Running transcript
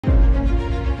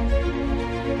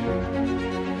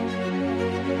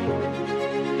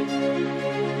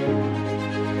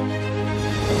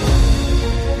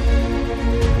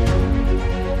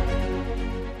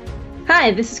Hi,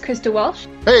 this is Krista Walsh.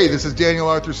 Hey, this is Daniel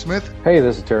Arthur Smith. Hey,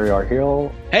 this is Terry R.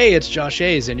 Hill. Hey, it's Josh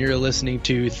Hayes, and you're listening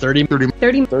to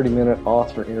 30-minute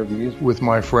author interviews with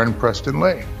my friend Preston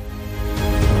Lay.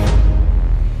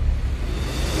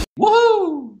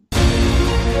 Woohoo!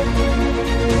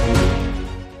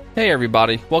 Hey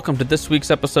everybody, welcome to this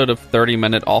week's episode of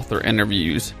 30-minute author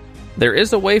interviews. There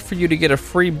is a way for you to get a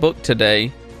free book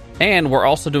today, and we're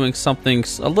also doing something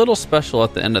a little special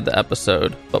at the end of the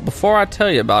episode. But before I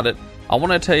tell you about it, I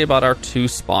want to tell you about our two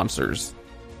sponsors.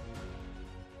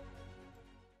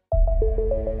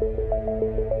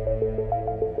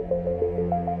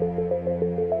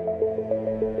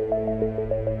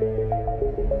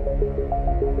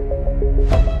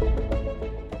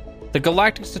 The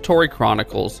Galactic Satori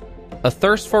Chronicles. A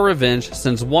thirst for revenge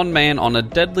sends one man on a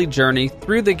deadly journey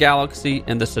through the galaxy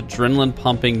in this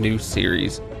adrenaline-pumping new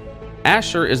series.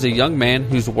 Asher is a young man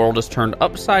whose world is turned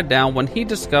upside down when he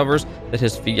discovers that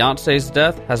his fiance's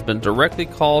death has been directly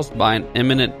caused by an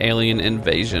imminent alien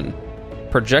invasion.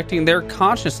 Projecting their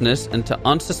consciousness into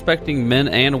unsuspecting men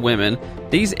and women,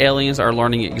 these aliens are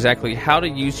learning exactly how to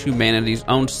use humanity's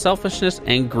own selfishness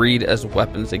and greed as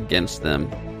weapons against them.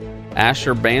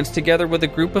 Asher bands together with a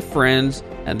group of friends,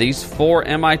 and these four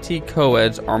MIT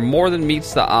co-eds are more than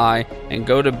meets the eye and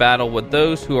go to battle with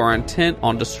those who are intent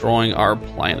on destroying our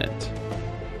planet.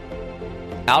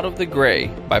 Out of the Gray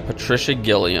by Patricia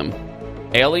Gilliam.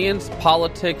 Aliens,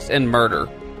 politics, and murder.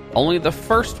 Only the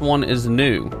first one is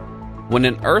new. When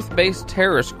an Earth-based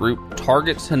terrorist group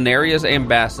targets Hanaria's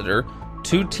ambassador,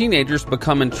 two teenagers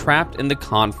become entrapped in the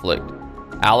conflict.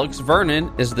 Alex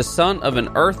Vernon is the son of an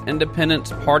Earth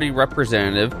Independence Party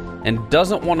representative and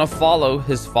doesn't want to follow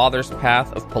his father's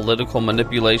path of political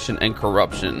manipulation and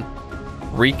corruption.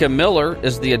 Rika Miller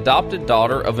is the adopted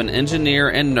daughter of an engineer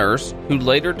and nurse who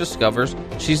later discovers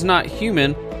she's not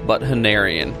human but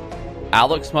Hanarian.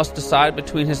 Alex must decide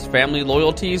between his family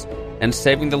loyalties and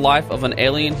saving the life of an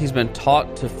alien he's been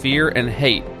taught to fear and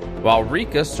hate, while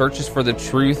Rika searches for the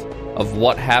truth of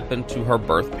what happened to her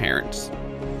birth parents.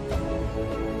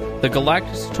 The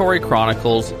Galactic Satori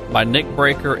Chronicles by Nick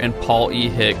Breaker and Paul E.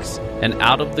 Hicks, and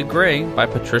Out of the Gray by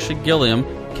Patricia Gilliam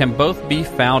can both be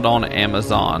found on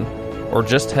Amazon. Or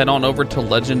just head on over to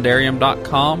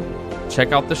Leigendarium.com,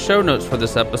 check out the show notes for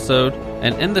this episode,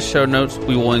 and in the show notes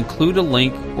we will include a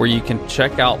link where you can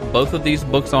check out both of these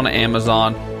books on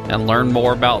Amazon and learn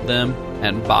more about them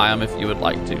and buy them if you would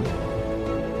like to.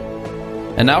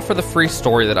 And now for the free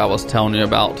story that I was telling you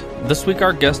about. This week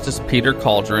our guest is Peter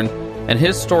Cawdron, and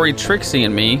his story Trixie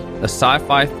and Me, a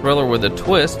sci-fi thriller with a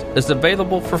twist, is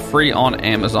available for free on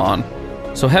Amazon.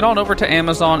 So head on over to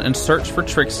Amazon and search for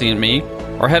Trixie and Me,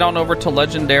 or head on over to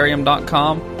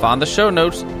Leigendarium.com, find the show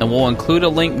notes, and we'll include a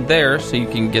link there so you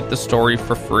can get the story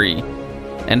for free.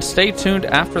 And stay tuned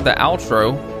after the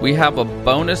outro, we have a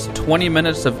bonus 20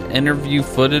 minutes of interview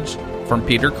footage from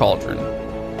Peter Cawdron.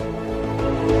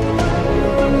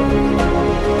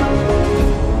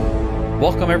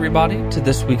 Welcome everybody to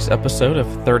this week's episode of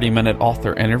 30-Minute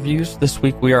Author Interviews. This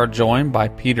week we are joined by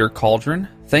Peter Cawdron.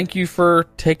 Thank you for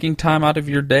taking time out of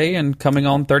your day and coming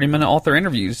on 30-Minute Author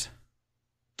Interviews.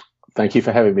 Thank you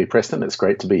for having me, Preston. It's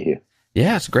great to be here.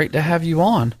 Yeah, it's great to have you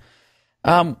on.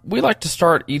 We like to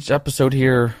start each episode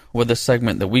here with a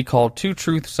segment that we call Two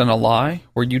Truths and a Lie,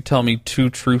 where you tell me two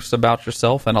truths about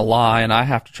yourself and a lie, and I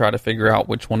have to try to figure out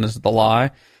which one is the lie.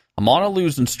 I'm on a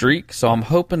losing streak, so I'm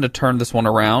hoping to turn this one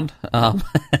around.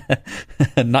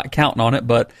 Not counting on it,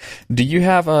 but do you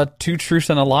have two truths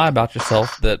and a lie about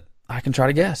yourself that I can try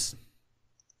to guess?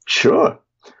 Sure.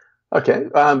 Okay.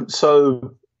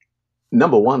 So,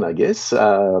 number one, I guess,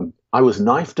 I was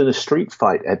knifed in a street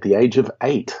fight at the age of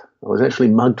 8. I was actually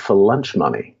mugged for lunch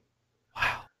money.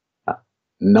 Wow.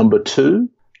 Number two,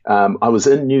 I was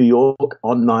in New York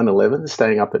on 9/11,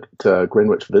 staying up at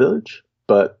Greenwich Village.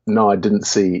 But no, I didn't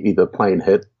see either plane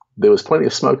hit. There was plenty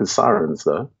of smoke and sirens,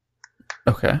 though.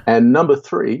 Okay. And number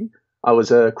three, I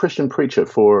was a Christian preacher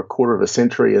for a quarter of a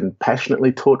century and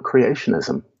passionately taught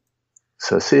creationism.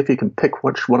 So see if you can pick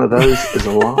which one of those is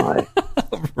a lie.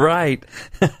 Right.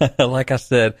 Like I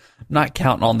said, I'm not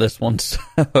counting on this one.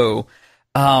 So,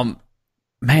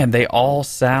 man, they all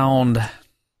sound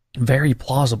very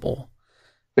plausible.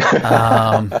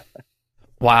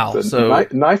 Wow. So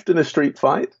knifed in a street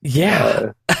fight.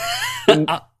 Yeah. In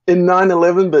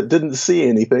 9/11, but didn't see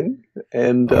anything.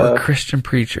 And or a Christian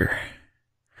preacher.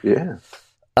 Yeah.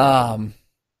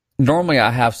 Normally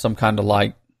I have some kind of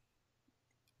like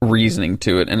reasoning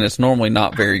to it, and it's normally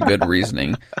not very good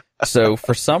reasoning. So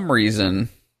for some reason,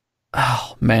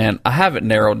 Oh, man, I have it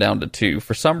narrowed down to two.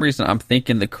 For some reason, I'm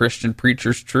thinking The Christian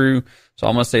Preacher's true, so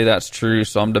I'm going to say that's true.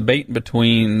 So I'm debating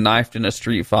between Knifed in a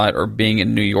Street Fight or being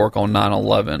in New York on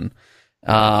 9/11.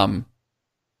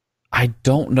 I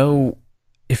don't know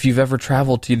if you've ever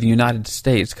traveled to the United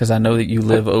States, because I know that you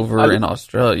live over in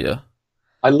Australia.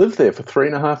 I lived there for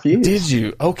 3.5 years. Did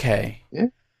you? Okay.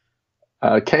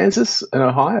 Yeah. Kansas and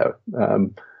Ohio.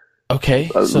 Okay.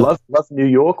 Love New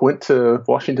York. Went to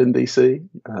Washington, D.C.,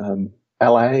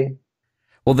 L.A.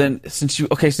 Well, then, since you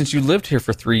lived here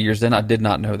for 3 years, then I did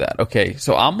not know that. Okay,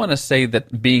 so I'm going to say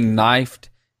that being knifed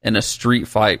in a street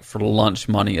fight for lunch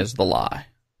money is the lie.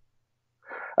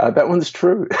 That one's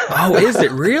true. Oh, is it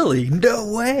really?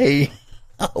 No way.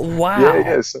 Oh, wow.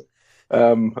 Yeah. So,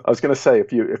 I was going to say,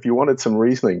 if you wanted some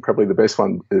reasoning, probably the best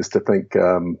one is to think,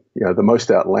 the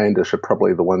most outlandish are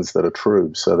probably the ones that are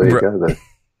true. So there you go.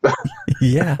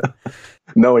 Yeah.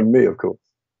 Knowing me, of course.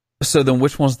 So then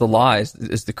which one's the lie?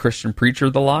 Is the Christian Preacher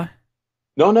the lie?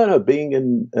 No. Being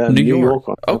in New York.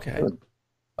 Okay.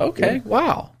 Okay. Yeah.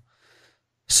 Wow.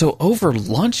 So over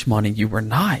lunch money, you were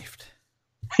knifed.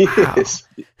 Wow. Yes.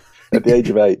 At the age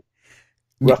of 8.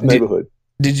 Rough neighborhood.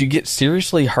 Did you get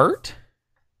seriously hurt?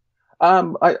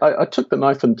 I took the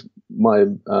knife into my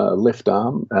left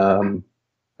arm.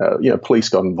 Police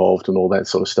got involved and all that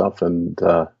sort of stuff. And,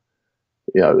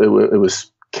 it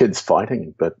was kids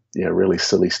fighting, but, really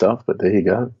silly stuff. But there you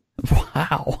go.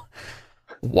 Wow.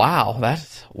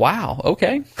 Wow.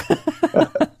 Okay.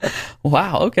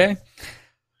 Wow. Okay.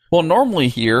 Well, normally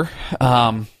here,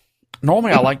 I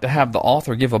like to have the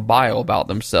author give a bio about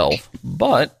themselves,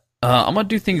 but I'm going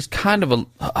to do things kind of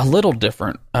a little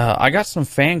different. I got some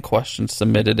fan questions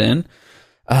submitted in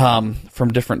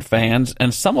from different fans,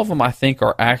 and some of them I think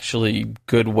are actually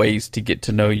good ways to get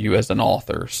to know you as an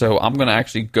author. So I'm going to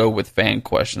actually go with fan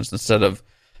questions instead of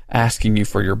asking you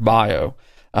for your bio.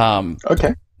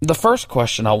 Okay. The first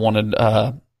question I wanted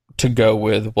to go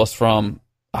with was from,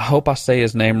 I hope I say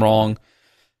his name wrong.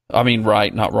 I mean,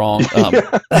 right, not wrong.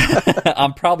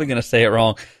 I'm probably going to say it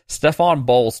wrong. Stefan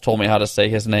Bowles told me how to say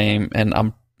his name,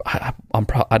 and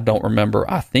I don't remember.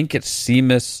 I think it's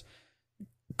Séamus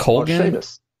Colgan.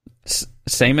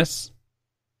 Séamus.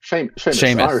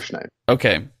 Séamus. Irish name.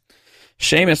 Okay.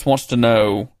 Séamus wants to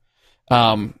know,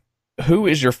 who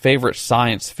is your favorite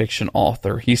science fiction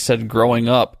author? He said growing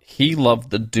up, he loved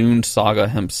the Dune saga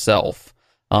himself.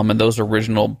 And those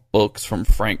original books from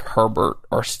Frank Herbert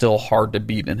are still hard to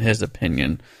beat in his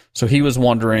opinion. So he was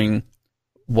wondering,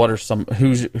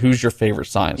 who's your favorite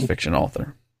science fiction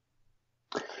author?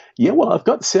 Yeah, well, I've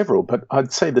got several, but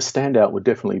I'd say the standout would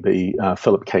definitely be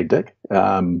Philip K. Dick.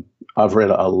 I've read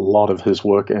a lot of his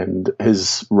work, and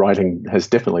his writing has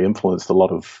definitely influenced a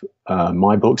lot of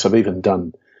my books. I've even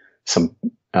done some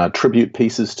tribute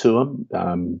pieces to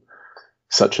him,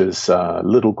 such as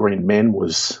Little Green Men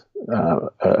was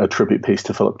a tribute piece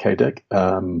to Philip K. Dick.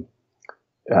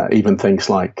 Even things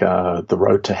like The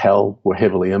Road to Hell were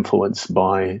heavily influenced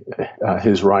by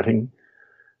his writing.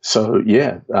 So,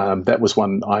 that was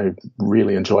one I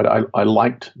really enjoyed. I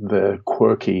liked the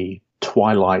quirky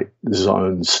Twilight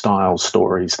Zone style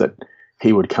stories that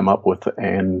he would come up with,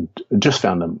 and just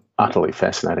found them utterly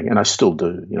fascinating. And I still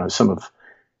do. Some of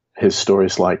his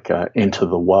stories like Enter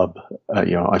the Wub,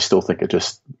 I still think are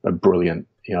just brilliant.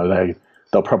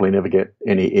 They'll probably never get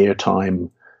any airtime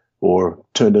or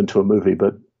turned into a movie,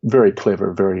 but very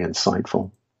clever, very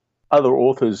insightful. Other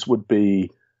authors would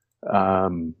be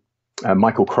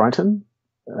Michael Crichton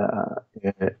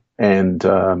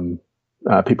and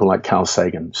people like Carl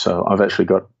Sagan. So I've actually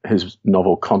got his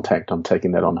novel Contact. I'm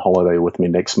taking that on holiday with me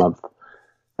next month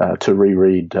to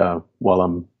reread while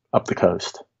I'm up the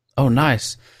coast. Oh,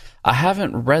 nice. I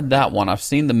haven't read that one. I've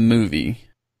seen the movie.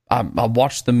 I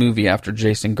watched the movie after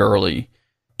Jason Gurley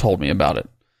told me about it.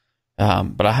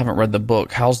 But I haven't read the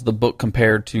book. How's the book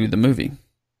compared to the movie?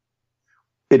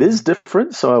 It is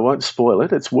different, so I won't spoil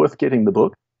it. It's worth getting the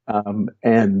book.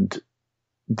 And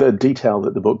the detail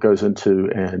that the book goes into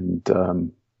and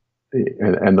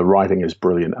the writing is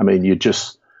brilliant. I mean,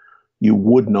 you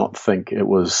would not think it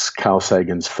was Carl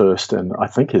Sagan's first and I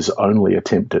think his only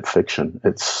attempt at fiction.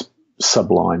 It's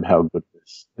sublime how good it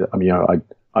is. I mean,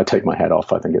 I take my hat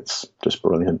off. I think it's just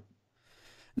brilliant.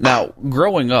 Now,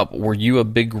 growing up, were you a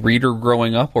big reader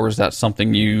growing up, or is that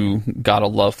something you got a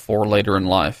love for later in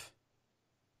life?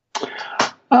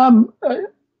 I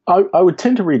would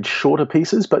tend to read shorter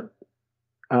pieces, but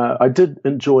I did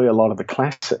enjoy a lot of the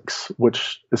classics,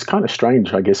 which is kind of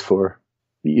strange, I guess, for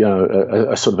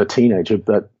a sort of a teenager.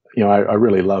 But I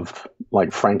really loved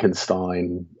like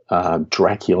Frankenstein,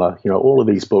 Dracula, all of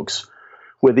these books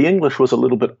where the English was a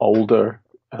little bit older,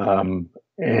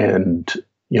 and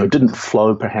didn't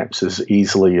flow perhaps as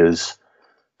easily as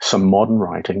some modern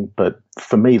writing, but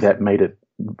for me that made it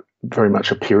very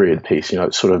much a period piece.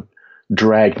 It sort of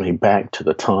dragged me back to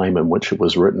the time in which it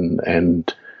was written,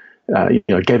 and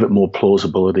gave it more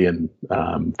plausibility and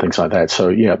things like that. So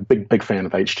yeah, big fan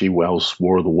of H.G. Wells'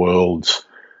 War of the Worlds,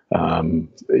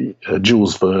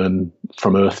 Jules Verne,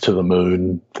 From Earth to the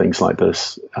Moon, things like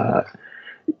this.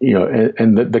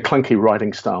 And the clunky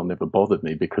writing style never bothered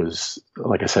me because,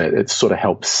 like I say, it sort of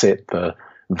helped set the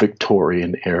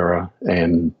Victorian era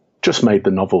and just made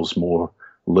the novels more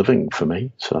living for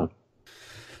me. So,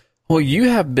 well, you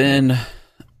have been,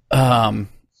 I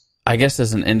guess,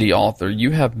 as an indie author,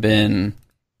 you have been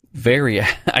very,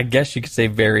 I guess you could say,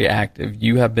 very active.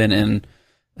 You have been in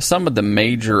some of the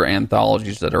major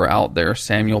anthologies that are out there.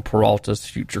 Samuel Peralta's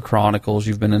Future Chronicles.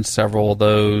 You've been in several of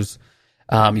those.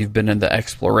 You've been in the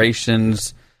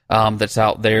Explorations that's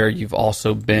out there. You've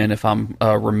also been, if I'm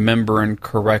remembering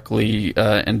correctly,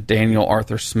 in Daniel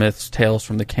Arthur Smith's Tales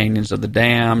from the Canyons of the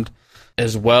Damned,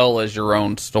 as well as your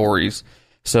own stories.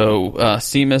 So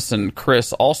Séamus and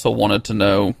Chris also wanted to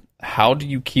know, how do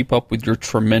you keep up with your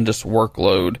tremendous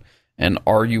workload, and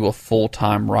are you a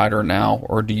full-time writer now,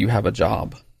 or do you have a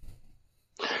job?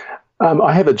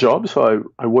 I have a job,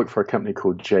 so I work for a company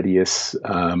called JDS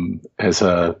as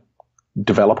a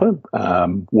developer,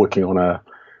 working on a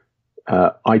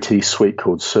IT suite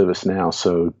called ServiceNow,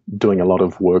 so doing a lot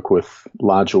of work with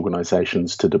large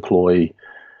organizations to deploy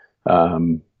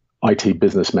IT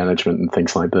business management and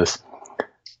things like this.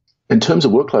 In terms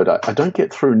of workload, I don't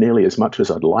get through nearly as much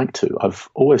as I'd like to. I've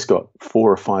always got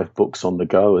 4 or 5 books on the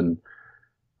go, and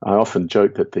I often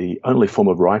joke that the only form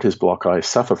of writer's block I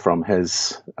suffer from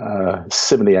has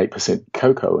 78%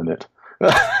 cocoa in it,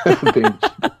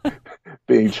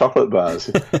 being chocolate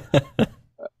bars.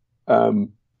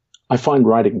 I find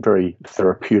writing very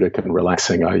therapeutic and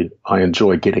relaxing. I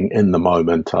enjoy getting in the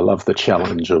moment. I love the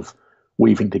challenge of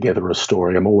weaving together a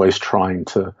story. I'm always trying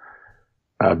to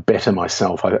better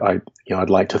myself. I'd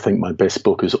like to think my best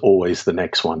book is always the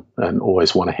next one and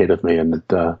always one ahead of me. And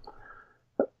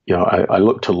I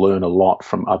look to learn a lot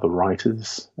from other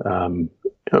writers.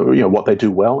 What they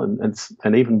do well,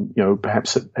 and even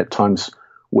perhaps at times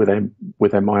where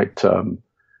they might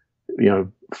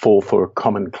fall for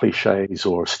common cliches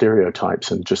or stereotypes,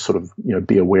 and just sort of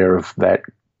be aware of that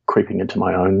creeping into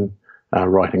my own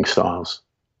writing styles.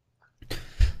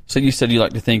 So you said you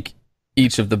like to think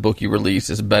each of the book you release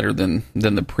is better than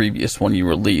the previous one you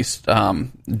released.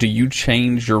 Do you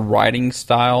change your writing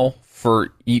style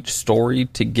for each story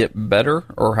to get better,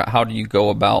 or how do you go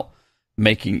about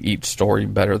making each story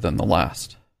better than the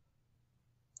last?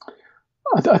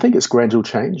 I think it's gradual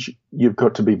change. You've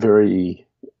got to be very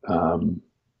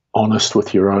honest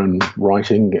with your own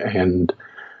writing, and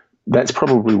that's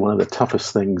probably one of the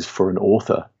toughest things for an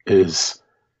author is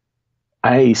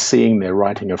A, seeing their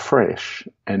writing afresh,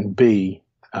 and B,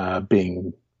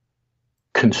 being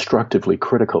constructively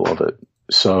critical of it.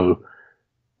 So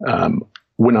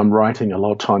when I'm writing, a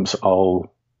lot of times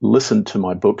I'll listen to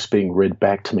my books being read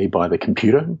back to me by the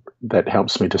computer. That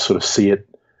helps me to sort of see it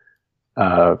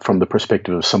from the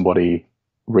perspective of somebody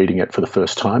reading it for the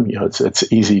first time.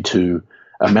 It's easy to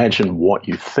imagine what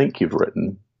you think you've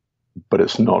written, but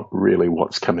it's not really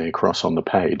what's coming across on the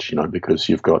page, because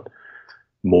you've got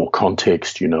more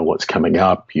context, what's coming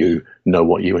up,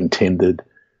 what you intended.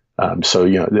 So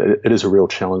it is a real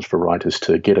challenge for writers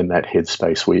to get in that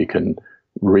headspace where you can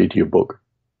read your book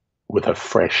with a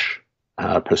fresh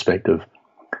perspective.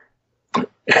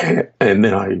 And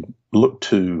then I look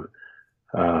to,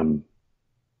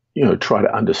 try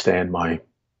to understand my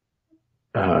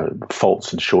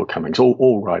faults and shortcomings.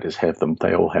 All writers have them.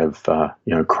 They all have,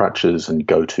 crutches and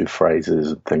go-to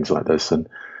phrases and things like this. And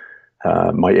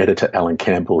my editor, Alan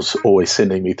Campbell's always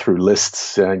sending me through lists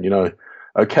saying,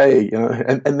 okay,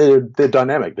 and they're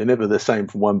dynamic. They're never the same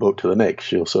from one book to the next.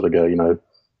 She'll sort of go,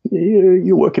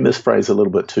 you're working this phrase a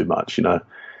little bit too much.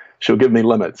 She'll give me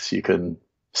limits. You can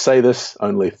say this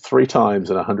only 3 times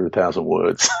in 100,000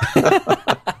 words.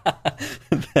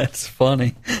 That's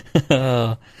funny.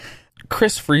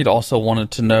 Chris Fried also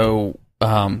wanted to know,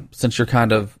 since you're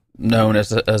kind of known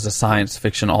as a science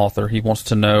fiction author, he wants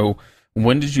to know,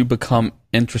 when did you become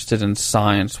interested in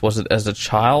science? Was it as a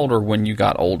child or when you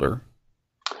got older?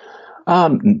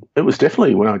 It was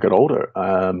definitely when I got older.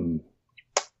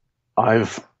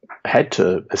 I've had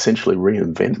to essentially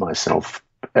reinvent myself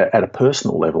at a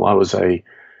personal level. I was a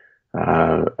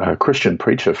Christian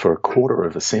preacher for a quarter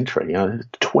of a century,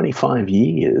 25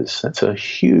 years. That's a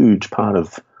huge part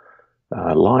of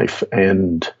life.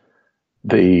 And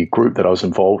the group that I was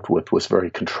involved with was very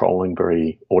controlling,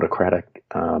 very autocratic.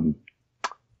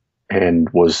 and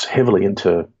was heavily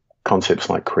into concepts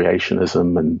like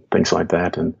creationism and things like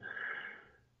that, and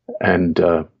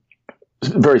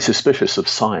very suspicious of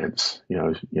science.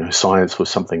 You know, science was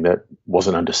something that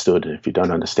wasn't understood. If you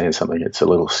don't understand something, it's a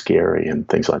little scary and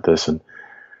things like this. And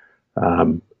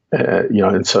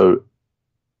and so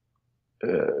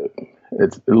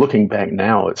looking back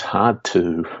now, it's hard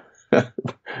to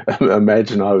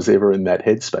imagine I was ever in that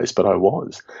headspace, but I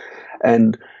was.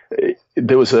 And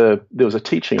there was a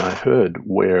teaching I heard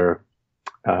where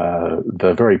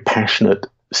the very passionate,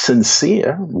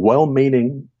 sincere,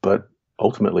 well-meaning but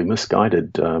ultimately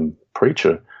misguided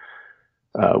preacher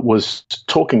was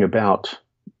talking about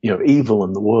evil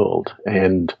in the world,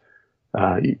 and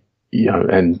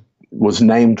and was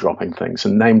name dropping things,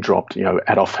 and name dropped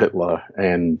Adolf Hitler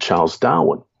and Charles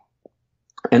Darwin.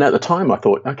 And at the time I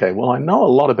thought, okay, well, I know a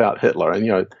lot about Hitler,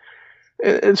 and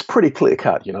it's pretty clear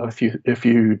cut. If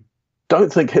you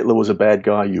don't think Hitler was a bad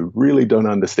guy, you really don't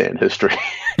understand history.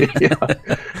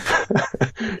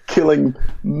 Killing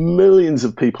millions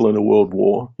of people in a world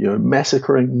war,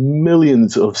 massacring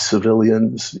millions of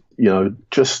civilians,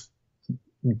 just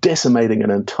decimating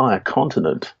an entire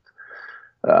continent.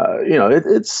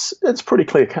 It's pretty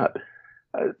clear cut.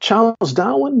 Charles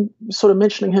Darwin, sort of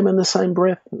mentioning him in the same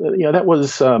breath, that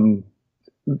was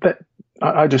that.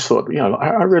 I just thought,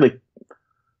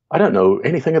 I don't know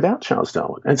anything about Charles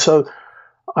Darwin, and so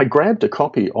I grabbed a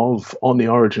copy of On the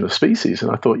Origin of Species,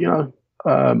 and I thought,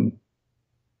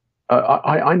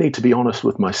 I need to be honest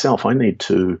with myself. I need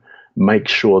to make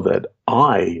sure that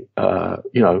I,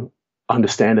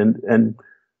 understand and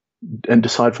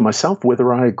decide for myself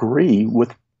whether I agree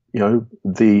with,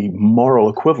 the moral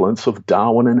equivalence of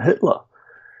Darwin and Hitler.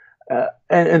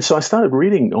 And so I started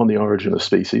reading On the Origin of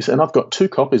Species, and I've got two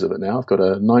copies of it now. I've got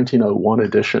a 1901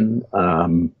 edition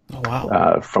from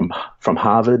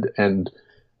Harvard, and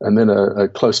then a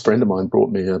close friend of mine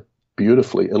brought me a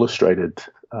beautifully illustrated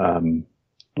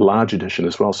large edition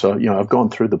as well. So, I've gone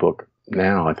through the book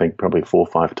now, I think probably 4 or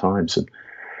 5 times.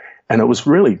 And it was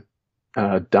really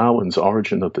Darwin's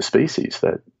Origin of the Species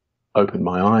that opened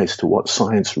my eyes to what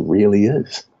science really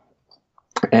is.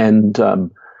 And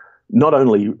not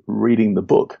only reading the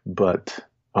book, but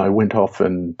I went off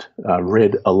and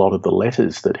read a lot of the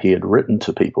letters that he had written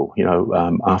to people.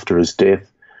 After his death,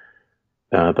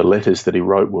 the letters that he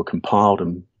wrote were compiled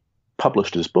and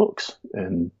published as books.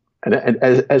 And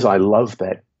as I love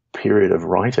that period of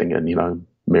writing, and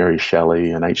Mary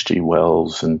Shelley and H.G.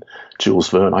 Wells and Jules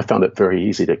Verne, I found it very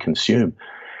easy to consume.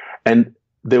 And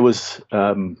there was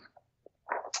one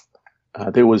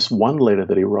letter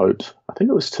that he wrote, I think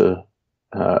it was to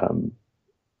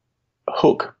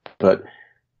Hooke, but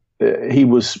he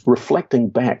was reflecting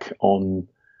back on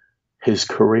his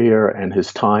career and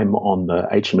his time on the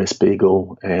HMS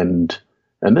Beagle, and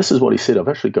this is what he said. I've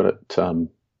actually got it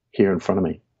here in front of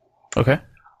me. Okay.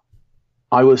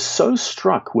 I was so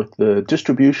struck with the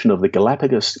distribution of the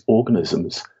Galapagos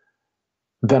organisms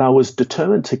that I was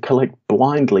determined to collect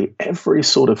blindly every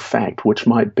sort of fact which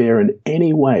might bear in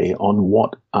any way on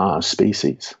what are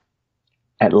species.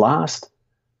 At last,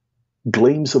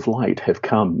 gleams of light have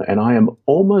come, and I am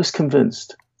almost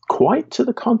convinced, quite to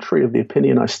the contrary of the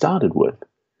opinion I started with,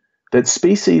 that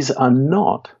species are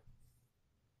not,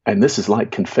 and this is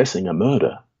like confessing a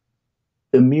murder,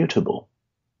 immutable.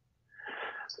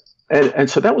 And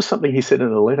so that was something he said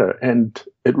in a letter, and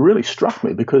it really struck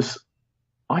me because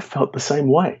I felt the same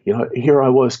way. Here I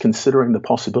was considering the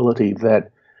possibility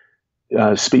that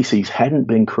species hadn't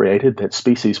been created, that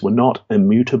species were not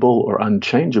immutable or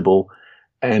unchangeable,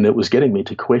 and it was getting me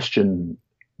to question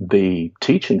the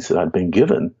teachings that I'd been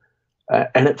given.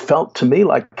 And it felt to me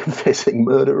like confessing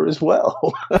murder as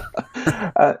well.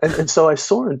 And so I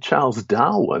saw in Charles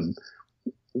Darwin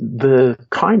the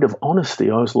kind of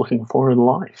honesty I was looking for in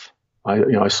life.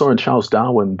 I saw in Charles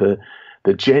Darwin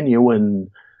the genuine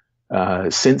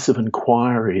sense of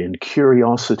inquiry and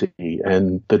curiosity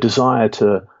and the desire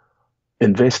to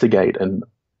investigate and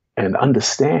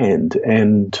understand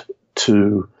and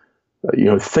to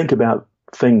think about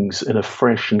things in a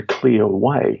fresh and clear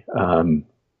way. And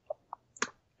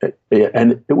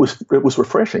it was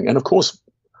refreshing. And of course,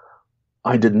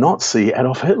 I did not see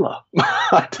Adolf Hitler.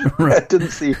 I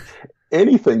didn't see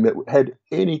anything that had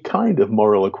any kind of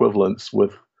moral equivalence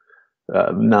with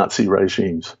Nazi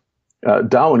regimes.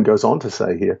 Darwin goes on to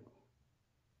say here,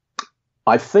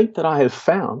 I think that I have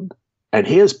found, and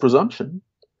here's presumption,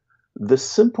 the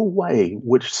simple way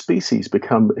which species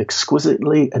become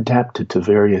exquisitely adapted to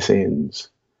various ends.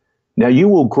 Now you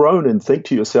will groan and think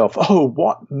to yourself, oh,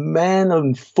 what man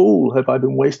and fool have I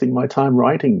been wasting my time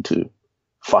writing to?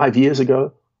 5 years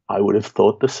ago, I would have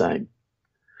thought the same.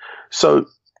 So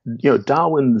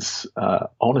Darwin's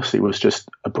honesty was just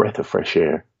a breath of fresh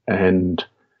air. And,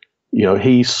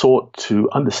 he sought to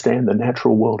understand the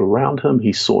natural world around him.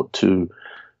 He sought to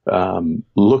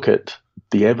look at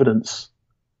the evidence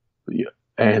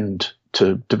and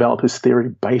to develop his theory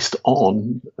based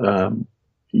on the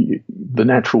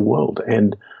natural world.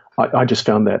 And I just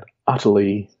found that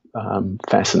utterly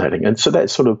fascinating. And so that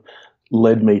sort of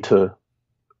led me to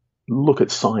look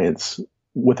at science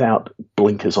without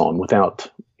blinkers on,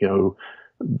 without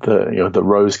the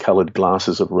rose-colored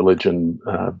glasses of religion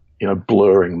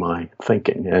blurring my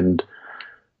thinking. And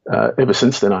ever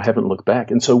since then, I haven't looked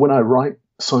back. And so when I write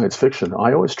science fiction,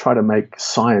 I always try to make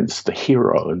science the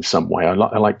hero in some way. I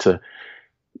like to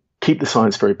keep the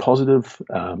science very positive,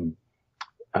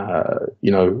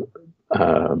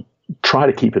 try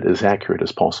to keep it as accurate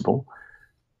as possible,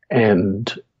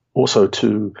 and also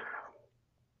to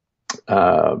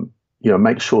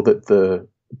make sure that the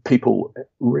people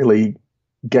really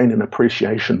gain an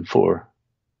appreciation for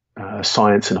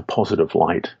science in a positive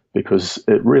light, because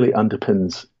it really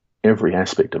underpins every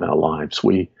aspect of our lives.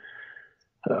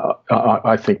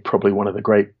 I think probably one of the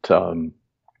great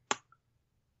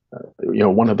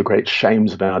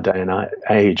shames of our day and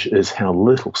age is how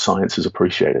little science is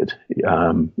appreciated.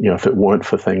 If it weren't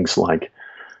for things like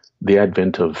the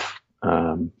advent of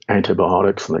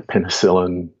antibiotics like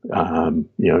penicillin,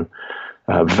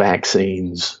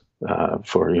 vaccines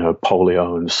for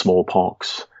polio and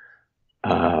smallpox,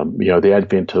 the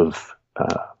advent of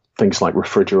things like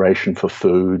refrigeration for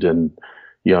food, and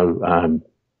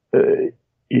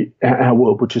our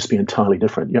world would just be entirely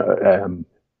different.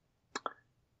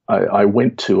 I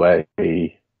went to a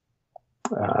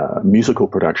musical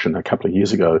production a couple of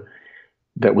years ago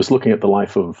that was looking at the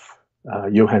life of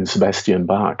Johann Sebastian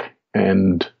Bach,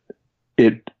 and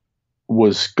it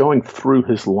was going through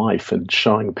his life and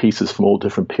showing pieces from all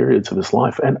different periods of his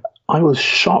life. And I was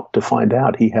shocked to find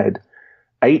out he had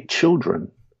 8 children,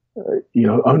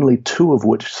 only 2 of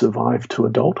which survived to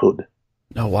adulthood.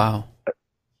 Oh, wow.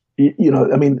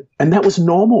 And that was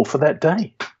normal for that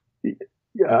day.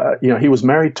 He was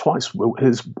married twice.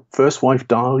 His first wife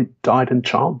died in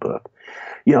childbirth.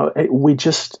 We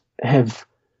just have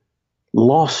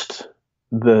lost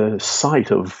the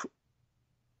sight of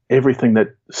everything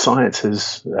that science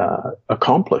has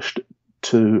accomplished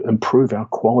to improve our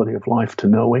quality of life to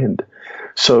no end.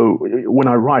 So when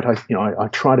I write, I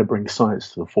try to bring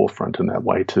science to the forefront in that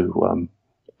way to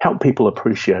help people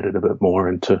appreciate it a bit more,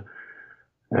 and to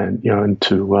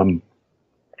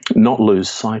not lose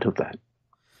sight of that.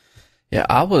 Yeah,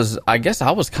 I guess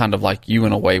I was kind of like you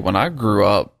in a way. When I grew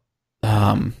up,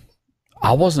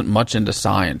 I wasn't much into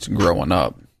science growing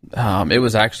up. It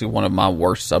was actually one of my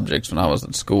worst subjects when I was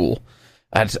in school.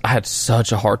 I had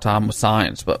such a hard time with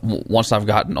science, but once I've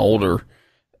gotten older,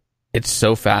 it's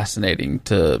so fascinating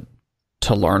to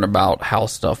learn about how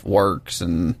stuff works.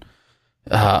 And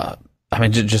is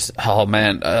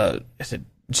it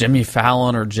Jimmy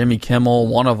Fallon or Jimmy Kimmel?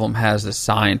 One of them has this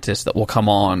scientist that will come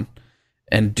on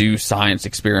and do science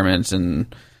experiments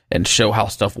and show how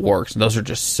stuff works. And those are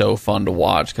just so fun to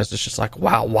watch, because it's just like,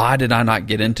 wow, why did I not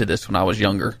get into this when I was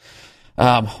younger?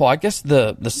 Well, I guess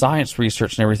the science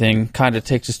research and everything kind of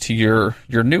takes us to your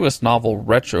newest novel,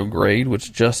 Retrograde,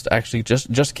 which just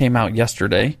came out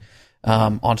yesterday,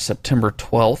 on September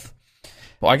 12th.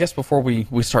 Well, I guess before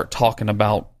we start talking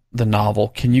about the novel,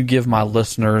 can you give my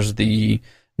listeners the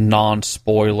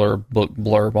non-spoiler book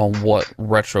blurb on what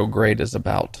Retrograde is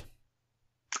about?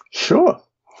 Sure.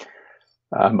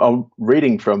 I'm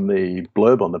reading from the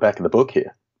blurb on the back of the book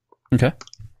here. Okay.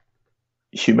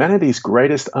 Humanity's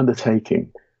greatest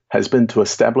undertaking has been to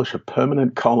establish a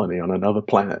permanent colony on another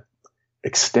planet,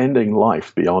 extending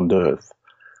life beyond Earth.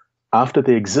 After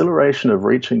the exhilaration of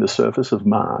reaching the surface of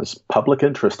Mars, public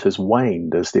interest has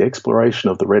waned as the exploration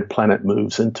of the red planet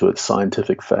moves into its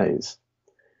scientific phase.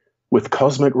 With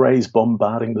cosmic rays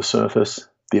bombarding the surface,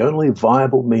 the only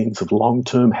viable means of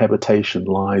long-term habitation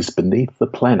lies beneath the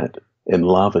planet in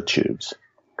lava tubes.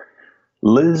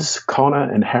 Liz,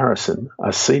 Connor, and Harrison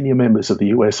are senior members of the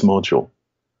US module.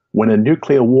 When a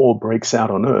nuclear war breaks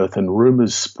out on Earth and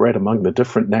rumors spread among the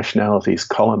different nationalities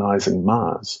colonizing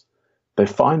Mars, they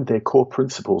find their core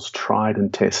principles tried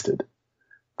and tested.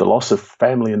 The loss of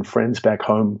family and friends back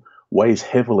home weighs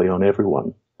heavily on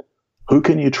everyone. Who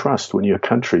can you trust when your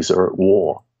countries are at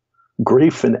war?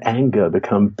 Grief and anger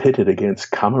become pitted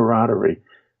against camaraderie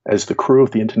as the crew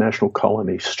of the international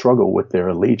colony struggle with their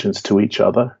allegiance to each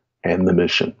other and the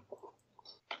mission.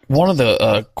 One of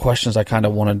the questions I kind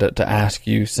of wanted to ask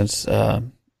you, since the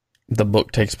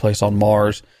book takes place on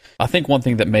Mars, I think one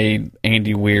thing that made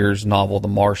Andy Weir's novel The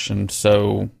Martian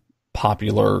so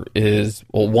popular is,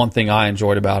 well, one thing I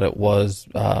enjoyed about it was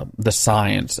the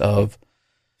science of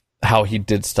how he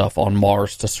did stuff on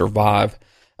Mars to survive.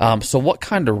 So what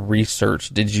kind of research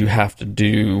did you have to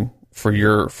do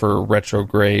for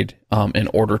Retrograde in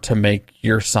order to make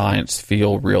your science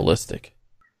feel realistic?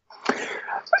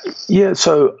 Yeah,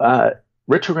 so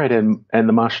Retrograde and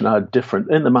The Martian are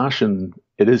different. In The Martian,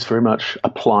 it is very much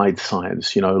applied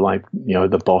science, like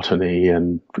the botany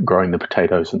and growing the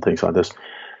potatoes and things like this.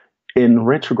 In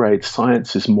Retrograde,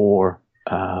 science is more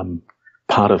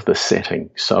part of the setting.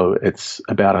 So it's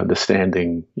about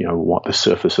understanding, what the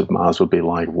surface of Mars would be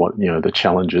like, what, the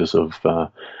challenges of,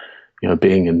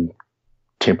 being in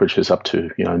temperatures up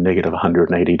to, negative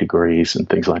 180 degrees and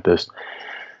things like this.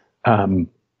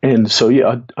 And so,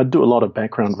 I do a lot of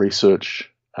background research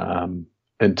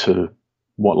into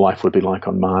what life would be like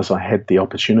on Mars. I had the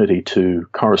opportunity to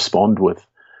correspond with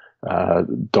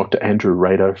Dr. Andrew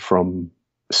Rader from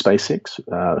SpaceX,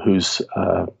 who's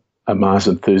a Mars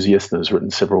enthusiast and has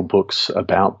written several books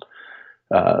about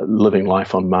living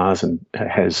life on Mars and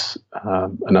has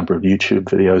a number of YouTube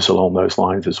videos along those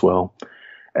lines as well.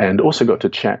 And also got to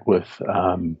chat with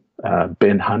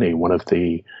Ben Honey, one of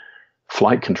the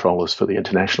flight controllers for the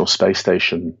International Space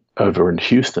Station over in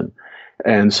Houston.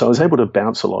 And so I was able to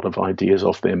bounce a lot of ideas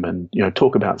off them and,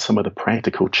 talk about some of the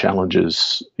practical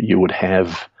challenges you would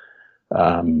have,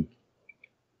 trying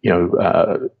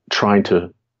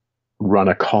to run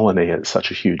a colony at such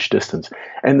a huge distance.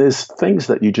 And there's things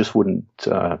that you just wouldn't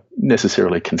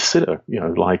necessarily consider,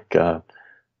 like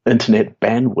internet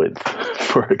bandwidth,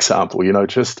 for example,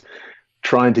 just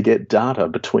trying to get data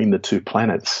between the two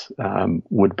planets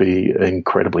would be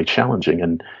incredibly challenging.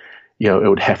 And, it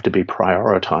would have to be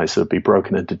prioritized. It would be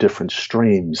broken into different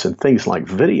streams, and things like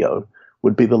video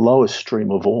would be the lowest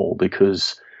stream of all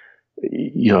because,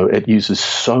 it uses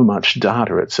so much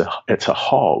data. It's a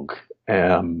hog.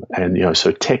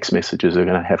 So text messages are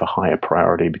going to have a higher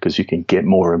priority because you can get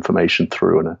more information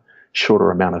through in a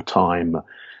shorter amount of time.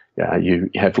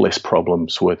 You have less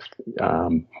problems with,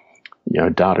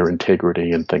 data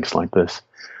integrity and things like this.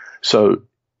 So,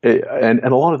 and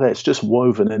a lot of that's just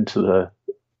woven into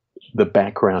the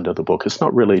background of the book. It's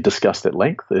not really discussed at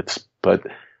length. But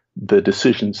the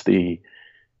decisions the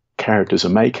characters are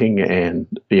making and,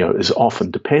 is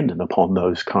often dependent upon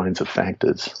those kinds of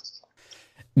factors.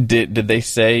 Did they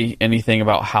say anything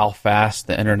about how fast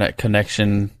the internet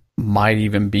connection might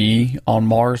even be on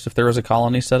Mars if there was a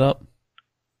colony set up?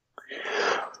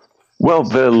 Well,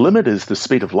 the limit is the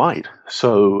speed of light.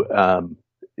 So,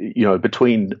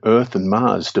 between Earth and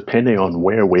Mars, depending on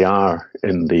where we are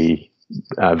in the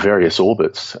various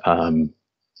orbits,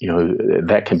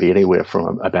 that can be anywhere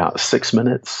from about 6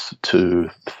 minutes to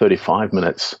 35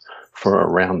 minutes for a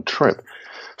round trip.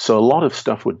 So a lot of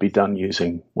stuff would be done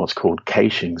using what's called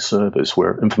caching servers,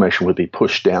 where information would be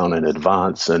pushed down in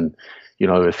advance. And,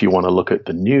 if you want to look at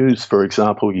the news, for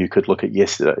example, you could look at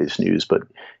yesterday's news, but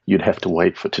you'd have to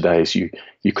wait for today's. You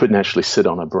couldn't actually sit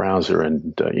on a browser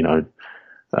and,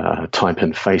 type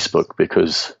in Facebook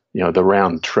because, the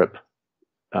round trip,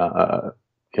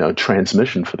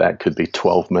 transmission for that could be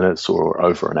 12 minutes or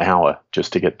over an hour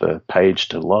just to get the page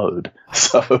to load.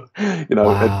 So,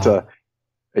 wow.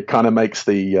 It kind of makes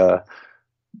the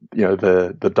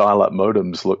dial-up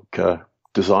modems look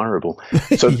desirable.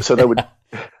 So yeah.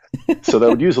 so they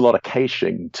would use a lot of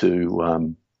caching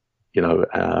to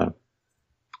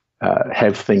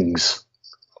have things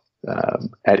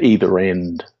at either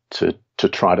end to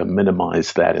try to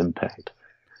minimize that impact.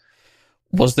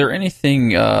 Was there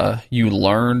anything you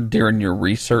learned during your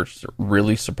research that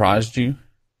really surprised you?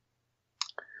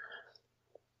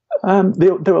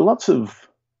 There were lots of.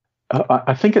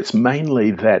 I think it's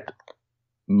mainly that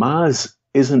Mars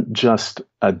isn't just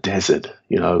a desert.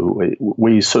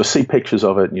 We sort of see pictures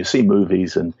of it and you see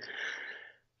movies, and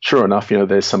sure enough,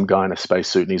 there's some guy in a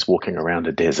spacesuit and he's walking around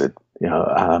a desert.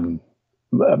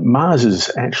 Mars is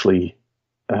actually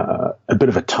a bit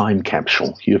of a time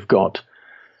capsule. You've got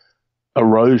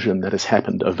erosion that has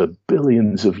happened over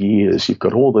billions of years. You've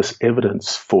got all this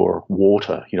evidence for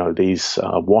water, these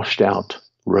washed out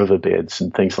riverbeds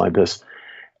and things like this.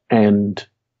 And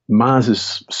Mars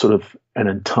is sort of an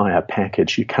entire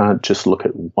package. You can't just look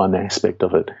at one aspect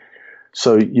of it.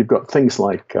 So you've got things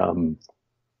like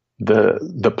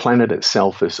the planet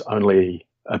itself is only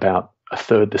about a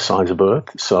third the size of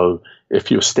Earth. So if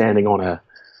you're standing on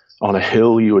a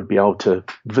hill, you would be able to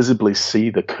visibly see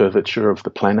the curvature of the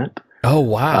planet. Oh,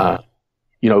 wow.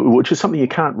 Which is something you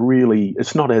can't really,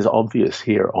 it's not as obvious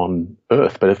here on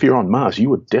Earth. But if you're on Mars, you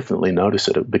would definitely notice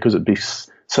it because it'd be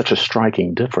such a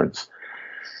striking difference.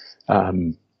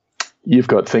 You've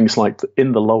got things like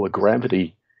in the lower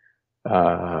gravity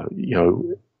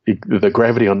the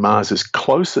gravity on Mars is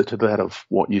closer to that of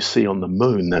what you see on the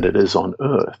moon than it is on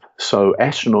Earth. So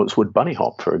astronauts would bunny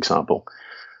hop, for example.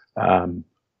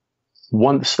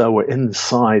 Once they were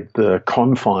inside the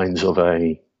confines of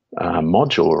a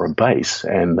module or a base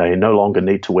and they no longer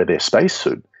need to wear their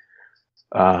spacesuit,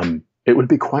 it would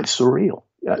be quite surreal.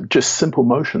 Just simple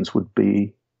motions would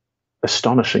be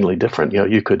astonishingly different.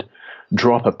 You could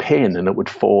drop a pen and it would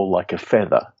fall like a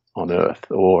feather on Earth.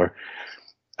 Or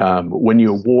when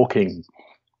you're walking,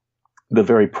 the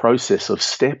very process of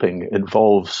stepping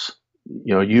involves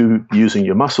you using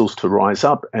your muscles to rise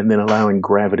up and then allowing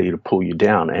gravity to pull you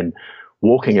down. And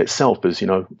walking itself is,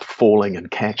 falling and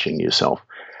catching yourself.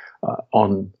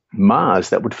 On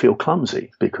Mars, that would feel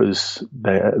clumsy because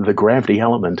the gravity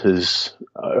element is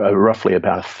roughly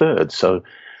about a third. So,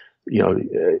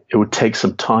 it would take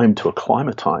some time to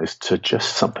acclimatize to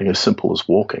just something as simple as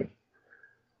walking.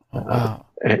 Oh, wow.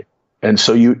 And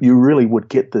so you really would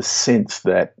get this sense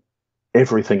that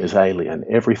everything is alien,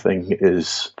 everything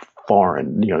is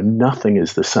foreign, nothing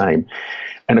is the same.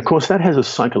 And of course, that has a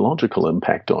psychological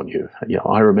impact on you.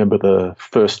 I remember the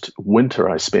first winter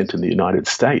I spent in the United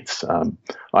States.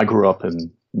 I grew up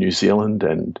in New Zealand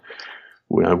and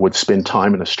would spend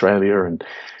time in Australia, and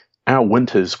our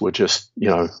winters were just,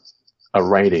 a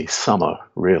rainy summer,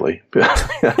 really.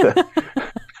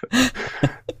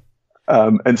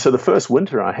 And so the first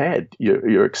winter I had,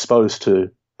 you're exposed to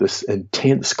this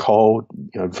intense cold,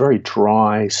 very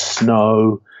dry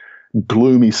snow,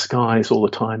 gloomy skies all the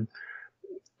time.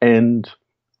 And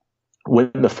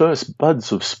when the first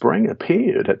buds of spring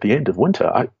appeared at the end of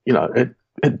winter,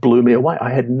 it blew me away.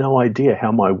 I had no idea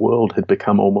how my world had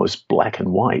become almost black and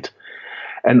white.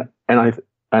 And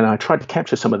I tried to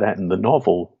capture some of that in the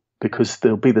novel because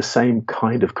there'll be the same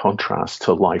kind of contrast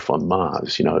to life on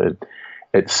Mars.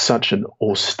 It's such an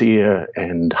austere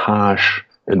and harsh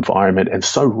environment and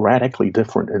so radically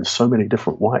different in so many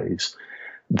different ways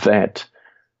that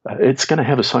it's going to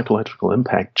have a psychological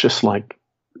impact, just like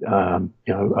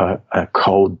a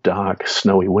cold, dark,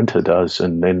 snowy winter does.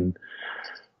 And then,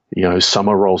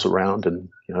 summer rolls around and,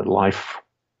 life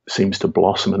seems to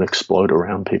blossom and explode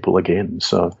around people again.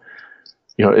 So,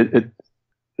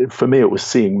 for me, it was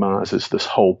seeing Mars as this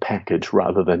whole package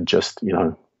rather than just,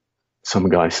 some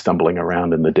guy stumbling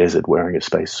around in the desert wearing a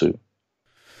spacesuit.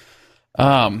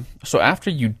 So after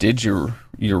you did your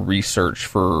research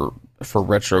for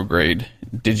Retrograde,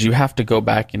 did you have to go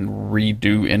back and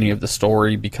redo any of the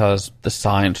story because the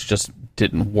science just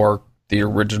didn't work the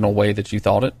original way that you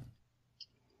thought it?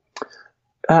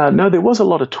 No, there was a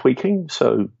lot of tweaking.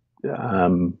 So,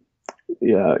 some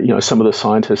of the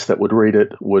scientists that would read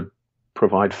it would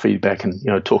provide feedback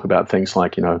and, talk about things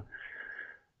like,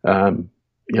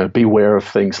 beware of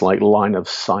things like line of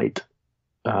sight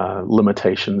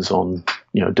limitations on,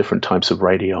 different types of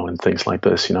radio and things like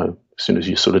this. As soon as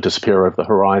you sort of disappear over the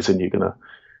horizon, you're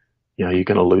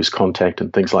gonna lose contact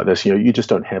and things like this. You just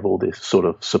don't have all this sort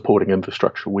of supporting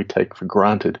infrastructure we take for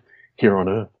granted here on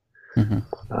Earth.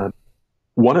 Mm-hmm.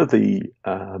 One of the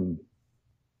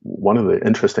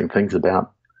interesting things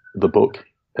about the book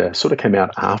sort of came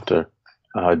out after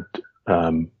I'd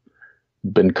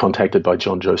been contacted by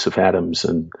John Joseph Adams,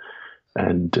 and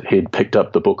he'd picked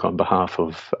up the book on behalf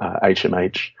of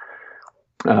HMH,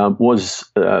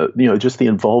 was just the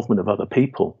involvement of other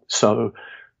people. So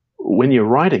when you're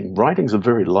writing's a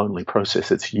very lonely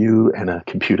process. It's you and a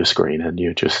computer screen, and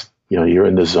you just you're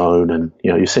in the zone, and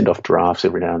you send off drafts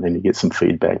every now and then. You get some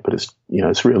feedback, but it's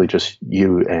really just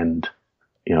you and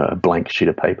a blank sheet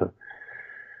of paper.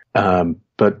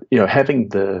 But having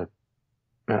the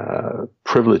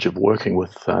privilege of working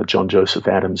with John Joseph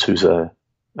Adams, who's a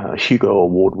Hugo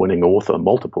Award-winning author,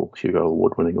 multiple Hugo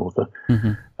Award-winning author.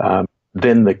 Mm-hmm.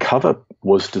 Then the cover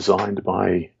was designed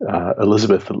by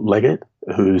Elizabeth Leggett,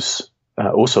 who's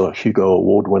also a Hugo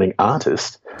Award-winning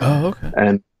artist. Oh,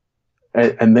 okay.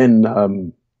 And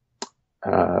then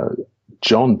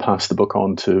John passed the book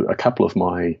on to a couple of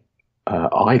my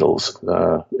idols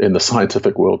in the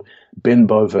scientific world, Ben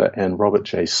Bova and Robert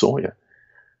J. Sawyer.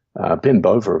 Ben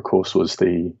Bova, of course, was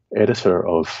the editor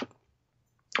of,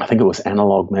 I think it was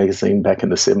Analog magazine back in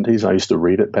the 70s. I used to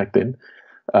read it back then.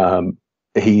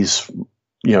 He's,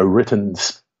 written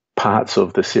parts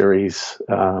of the series,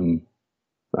 a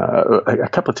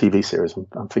couple of TV series.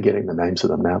 I'm forgetting the names of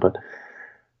them now, but,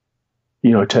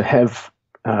 to have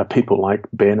people like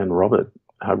Ben and Robert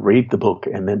read the book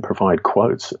and then provide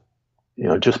quotes,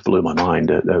 just blew my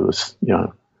mind. It was,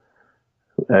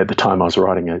 at the time I was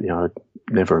writing it, I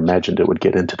never imagined it would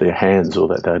get into their hands or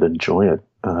that they'd enjoy it.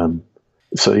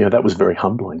 So, that was very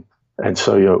humbling. And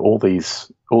so, all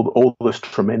this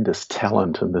tremendous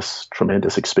talent and this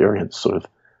tremendous experience sort of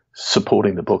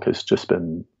supporting the book has just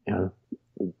been,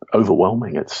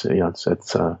 overwhelming. It's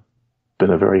been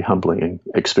a very humbling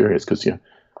experience because,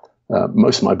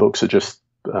 most of my books are just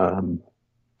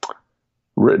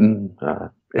written,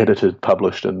 edited,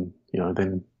 published, and,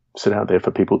 then sit out there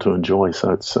for people to enjoy.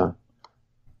 So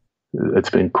it's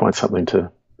been quite something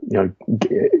to,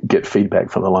 get feedback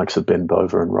from the likes of Ben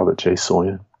Bover and Robert J.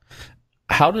 Sawyer.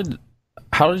 How did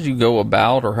you go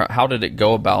about, or how did it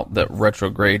go about that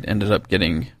Retrograde ended up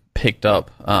getting picked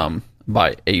up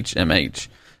by HMH?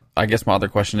 I guess my other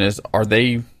question is, are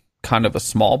they kind of a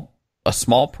small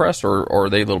press, or are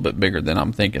they a little bit bigger than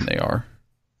I'm thinking they are?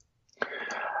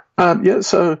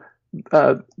 So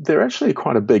they're actually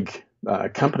quite a big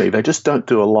company. They just don't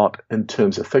do a lot in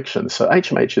terms of fiction. So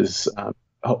HMH is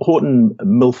Houghton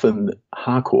Mifflin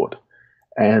Harcourt,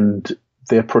 and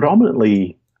they're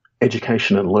predominantly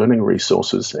education and learning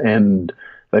resources. And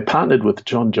they partnered with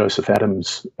John Joseph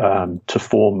Adams to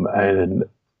form a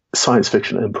science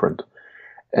fiction imprint.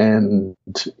 And,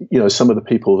 some of the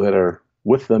people that are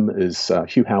with them is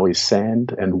Hugh Howey's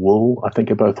Sand and Wool, I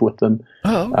think, are both with them.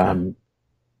 Oh, okay.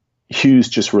 Hugh's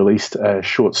just released a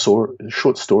short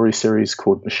story series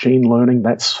called Machine Learning.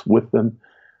 That's with them.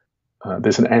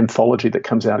 There's an anthology that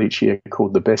comes out each year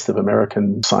called The Best of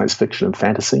American Science Fiction and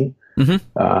Fantasy.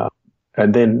 Mm-hmm.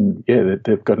 And then,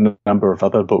 they've got a number of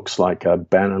other books like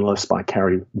Bannerless by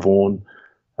Carrie Vaughan,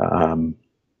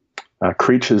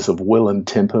 Creatures of Will and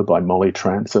Temper by Molly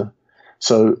Transer.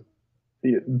 So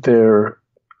they're,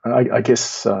 I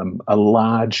guess, a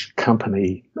large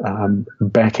company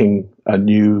backing a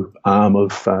new arm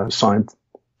of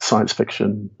science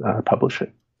fiction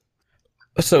publishing.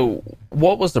 So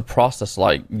what was the process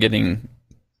like getting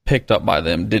picked up by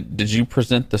them? Did you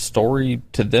present the story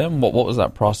to them? What was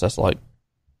that process like?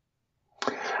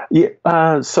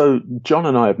 Yeah, so John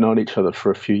and I have known each other for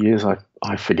a few years.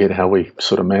 I forget how we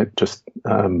sort of met, just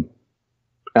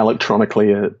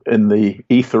electronically in the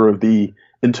ether of the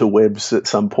interwebs at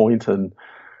some point, and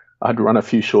I'd run a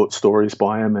few short stories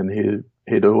by him, and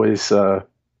he'd always,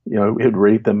 he'd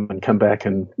read them and come back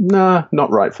and, nah,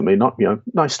 not right for me, not,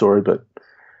 nice story, but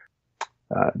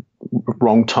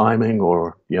wrong timing,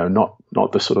 or, not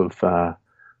the sort of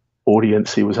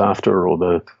audience he was after, or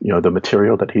the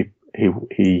material that he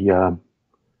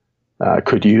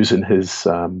could use in his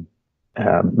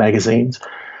magazines.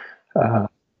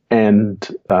 And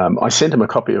I sent him a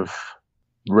copy of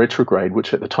Retrograde,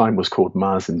 which at the time was called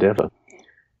Mars Endeavour.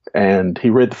 And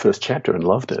he read the first chapter and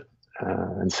loved it,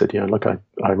 and said, look, I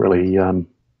really,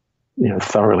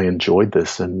 thoroughly enjoyed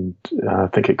this, and I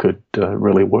think it could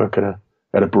really work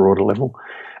at a broader level.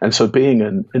 And so being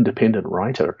an independent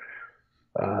writer,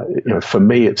 for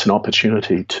me, it's an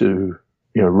opportunity to,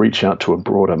 reach out to a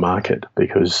broader market,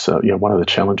 because, one of the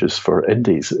challenges for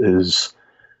indies is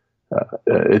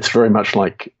it's very much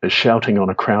like shouting on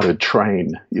a crowded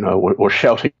train, or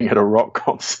shouting at a rock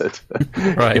concert.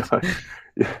 Right.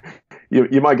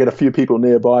 You might get a few people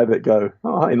nearby that go,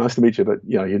 "Oh, hey, nice to meet you," but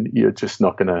you're just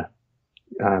not going to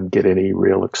get any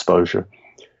real exposure.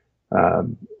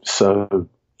 So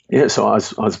I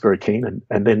was very keen,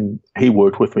 and then he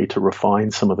worked with me to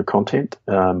refine some of the content,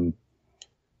 and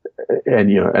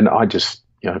I just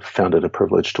found it a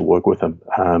privilege to work with him.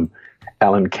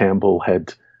 Alan Campbell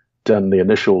had done the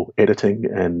initial editing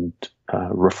and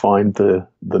refined the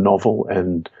novel,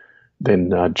 and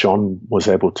then John was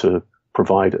able to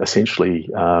provide essentially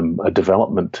a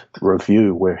development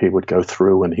review where he would go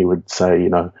through and he would say,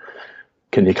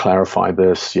 can you clarify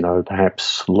this?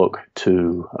 Perhaps look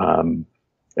to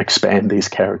expand these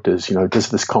characters. Does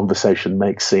this conversation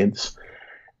make sense?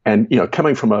 And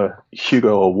coming from a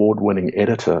Hugo Award-winning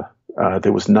editor,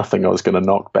 there was nothing I was going to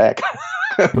knock back.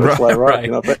 It was right.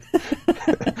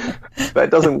 That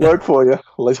doesn't work for you.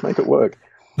 Let's make it work.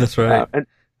 That's right.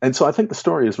 And so I think the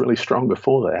story is really strong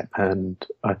before that, and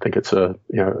I think it's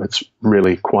it's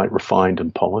really quite refined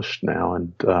and polished now,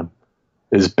 and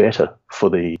is better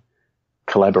for the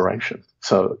collaboration.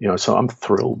 So so I'm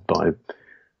thrilled by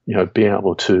being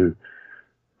able to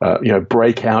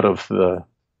break out of the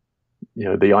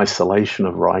isolation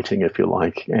of writing, if you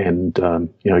like, and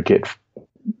get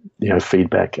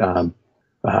feedback.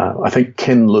 I think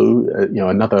Ken Liu,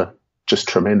 another just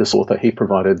tremendous author, he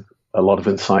provided a lot of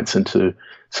insights into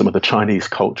some of the Chinese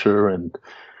culture, and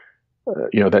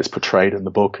that's portrayed in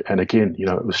the book. And again,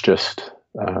 it was just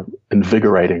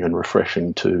invigorating and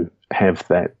refreshing to have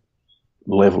that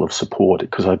level of support,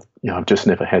 because I've just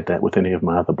never had that with any of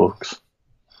my other books.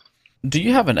 Do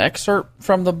you have an excerpt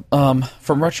from the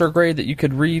from Retrograde that you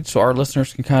could read so our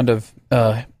listeners can kind of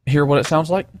hear what it sounds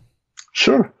like?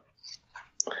 Sure.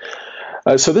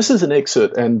 So this is an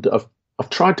excerpt, and I've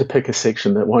tried to pick a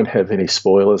section that won't have any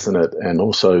spoilers in it, and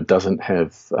also doesn't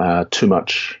have too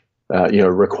much,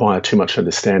 require too much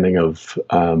understanding of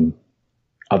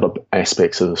other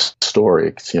aspects of the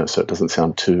story, so it doesn't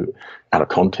sound too out of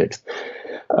context.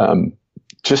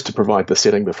 Just to provide the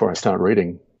setting before I start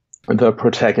reading, the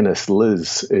protagonist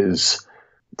Liz is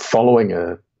following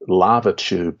a lava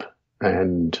tube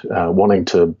and wanting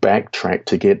to backtrack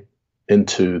to get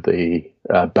into the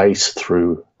base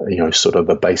through, sort of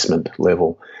the basement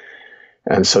level.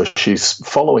 And so she's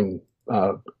following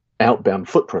outbound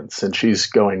footprints, and she's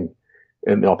going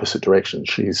in the opposite direction.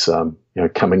 She's,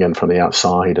 coming in from the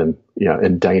outside and,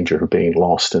 in danger of being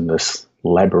lost in this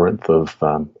labyrinth of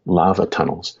lava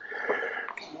tunnels.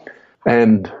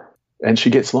 And she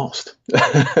gets lost.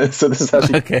 So this is how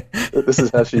she, Okay. this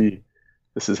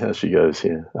is how she goes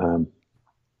here.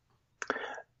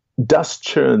 Dust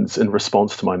churns in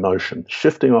response to my motion,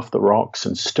 shifting off the rocks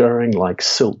and stirring like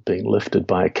silt being lifted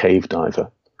by a cave diver.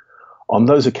 On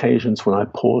those occasions when I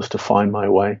pause to find my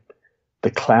way, the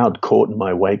cloud caught in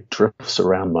my wake drifts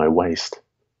around my waist.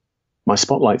 My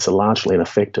spotlights are largely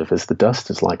ineffective as the dust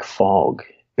is like fog.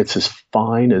 It's as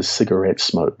fine as cigarette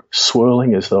smoke,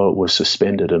 swirling as though it was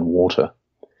suspended in water.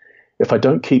 If I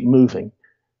don't keep moving,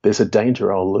 there's a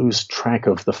danger I'll lose track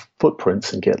of the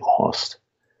footprints and get lost.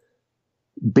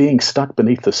 Being stuck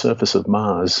beneath the surface of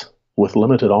Mars with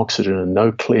limited oxygen and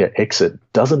no clear exit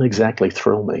doesn't exactly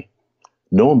thrill me.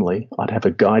 Normally, I'd have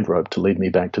a guide rope to lead me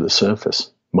back to the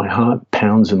surface. My heart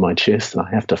pounds in my chest and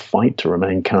I have to fight to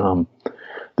remain calm.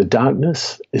 The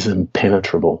darkness is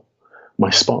impenetrable. My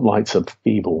spotlights are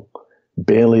feeble,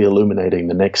 barely illuminating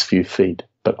the next few feet,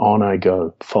 but on I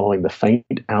go, following the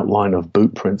faint outline of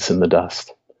boot prints in the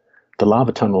dust. The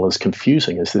lava tunnel is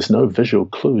confusing as there's no visual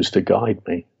clues to guide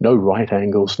me. No right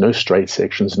angles, no straight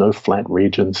sections, no flat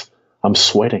regions. I'm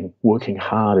sweating, working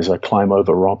hard as I climb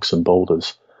over rocks and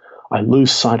boulders. I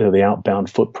lose sight of the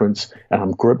outbound footprints and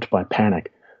I'm gripped by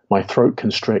panic. My throat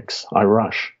constricts. I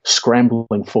rush,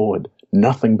 scrambling forward.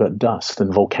 Nothing but dust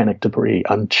and volcanic debris,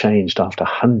 unchanged after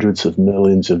hundreds of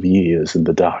millions of years in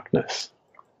the darkness.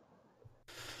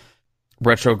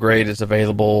 Retrograde is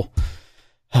available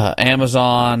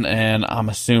Amazon, and I'm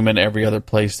assuming every other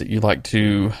place that you like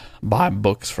to buy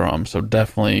books from. So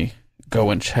definitely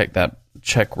go and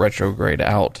check Retrograde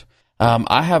out.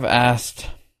 I have asked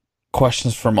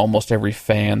questions from almost every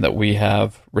fan that we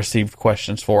have received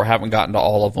questions for. I haven't gotten to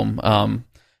all of them.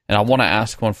 And I want to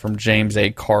ask one from James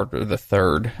A. Carter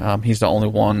III. He's the only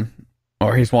one,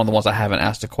 or he's one of the ones I haven't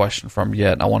asked a question from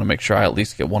yet. And I want to make sure I at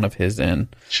least get one of his in.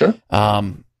 Sure.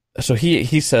 So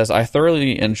he says, I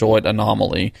thoroughly enjoyed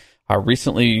Anomaly. I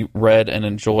recently read and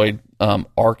enjoyed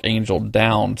Archangel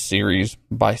Down series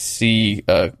by C.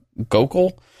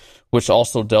 Gokul, which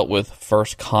also dealt with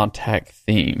first contact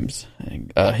themes.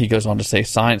 He goes on to say,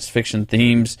 science fiction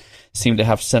themes seem to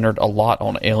have centered a lot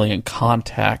on alien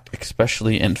contact,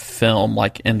 especially in film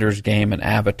like Ender's Game and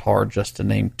Avatar, just to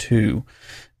name two.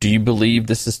 Do you believe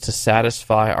this is to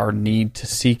satisfy our need to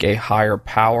seek a higher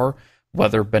power,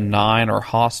 whether benign or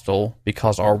hostile,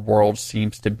 because our world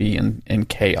seems to be in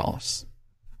chaos?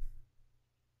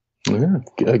 Yeah,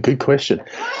 good question.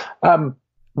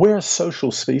 We're a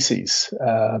social species.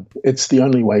 It's the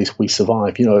only ways we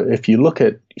survive. If you look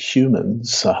at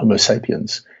humans, Homo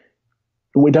sapiens,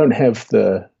 we don't have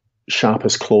the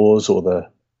sharpest claws or the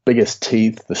biggest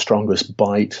teeth, the strongest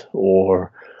bite,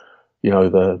 or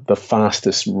the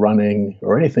fastest running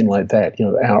or anything like that.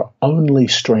 Our only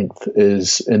strength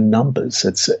is in numbers.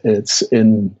 It's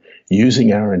in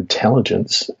using our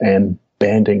intelligence and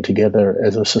banding together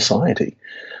as a society.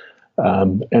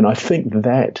 And I think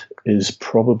that is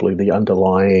probably the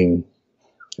underlying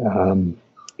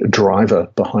driver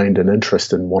behind an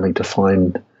interest in wanting to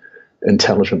find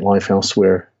intelligent life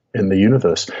elsewhere in the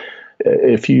universe.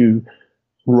 If you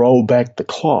roll back the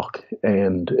clock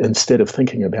and instead of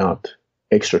thinking about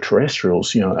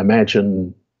extraterrestrials,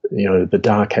 imagine, the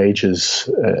Dark Ages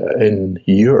in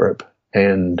Europe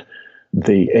and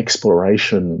the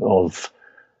exploration of,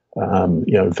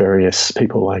 various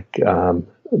people like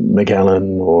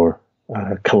Magellan or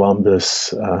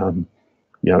Columbus,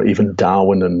 even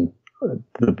Darwin and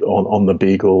on the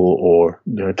Beagle, or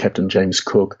Captain James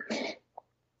Cook.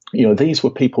 These were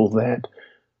people that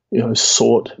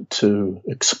sought to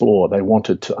explore. They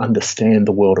wanted to understand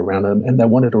the world around them, and they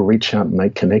wanted to reach out and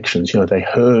make connections. They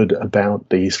heard about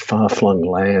these far-flung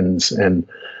lands, and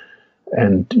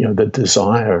the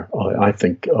desire, I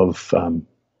think, of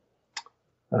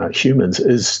humans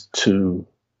is to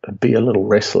be a little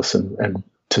restless and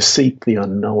to seek the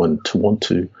unknown, to want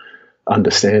to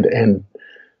understand. And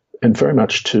and very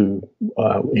much to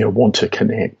want to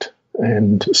connect.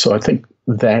 And so I think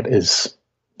that is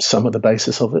some of the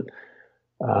basis of it.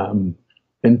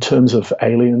 In terms of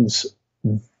aliens,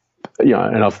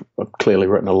 and I've clearly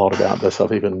written a lot about this.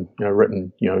 I've even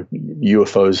written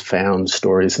UFOs found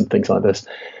stories and things like this.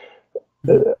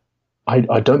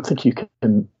 I don't think you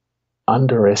can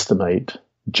underestimate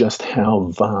just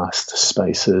how vast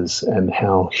space is and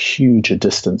how huge a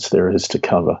distance there is to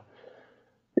cover.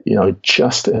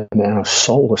 Just in our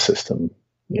solar system,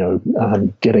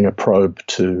 getting a probe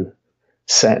to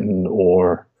Saturn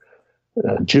or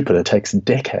Jupiter takes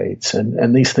decades,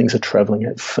 and these things are traveling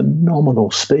at phenomenal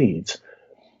speeds.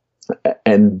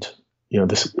 And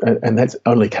and that's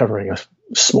only covering a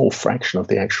small fraction of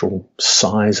the actual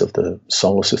size of the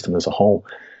solar system as a whole.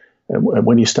 And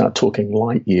when you start talking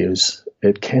light years,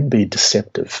 it can be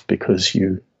deceptive because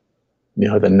the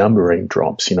numbering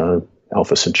drops.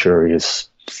 Alpha Centauri is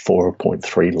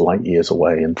 4.3 light years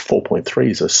away, and 4.3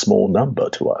 is a small number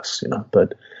to us.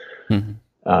 But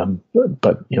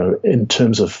in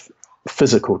terms of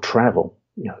physical travel,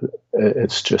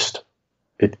 it's just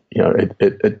it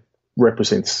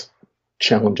represents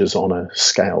challenges on a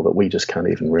scale that we just can't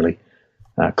even really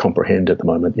comprehend at the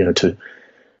moment.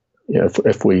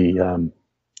 If we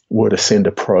were to send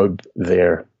a probe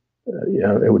there,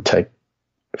 it would take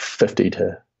 50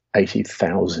 to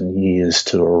 80,000 years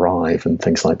to arrive and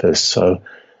things like this. So,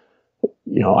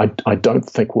 I don't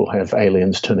think we'll have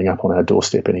aliens turning up on our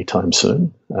doorstep anytime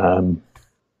soon.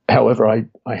 However,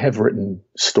 I have written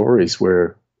stories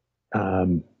where,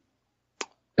 and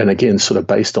again, sort of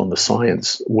based on the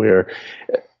science, where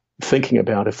thinking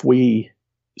about if we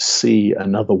see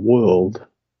another world,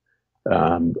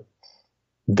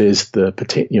 there's the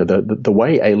potential. The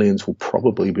way aliens will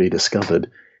probably be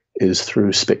discovered is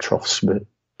through spectral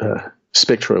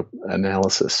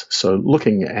analysis. So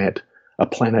looking at a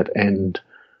planet and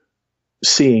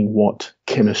seeing what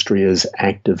chemistry is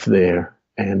active there,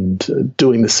 and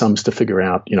doing the sums to figure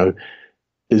out,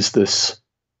 is this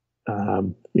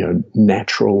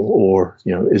natural, or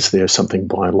is there something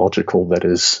biological that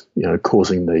is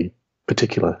causing the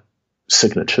particular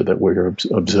signature that we're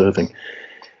observing.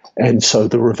 And so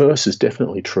the reverse is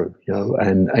definitely true.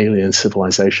 An alien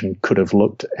civilization could have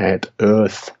looked at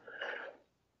Earth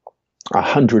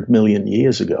 100 million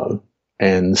years ago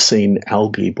and seen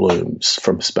algae blooms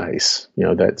from space.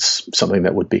 That's something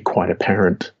that would be quite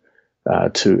apparent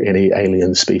to any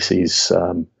alien species,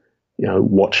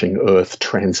 watching Earth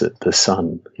transit the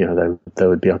sun. They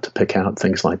would be able to pick out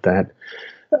things like that.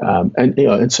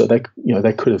 And so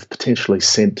they could have potentially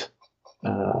sent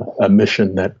a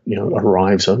mission that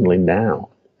arrives only now,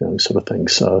 sort of thing.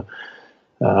 So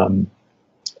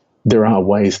there are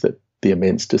ways that the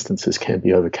immense distances can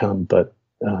be overcome, but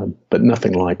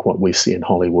nothing like what we see in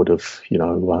Hollywood of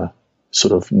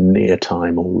sort of near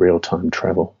time or real time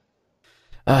travel.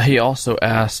 He also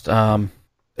asked, and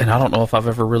I don't know if I've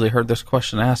ever really heard this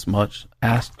question asked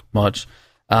much.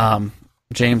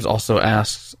 James also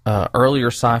asks, earlier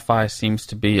sci-fi seems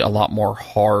to be a lot more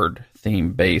hard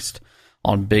theme based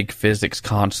on big physics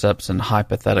concepts and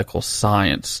hypothetical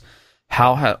science.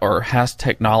 Has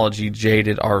technology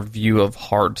jaded our view of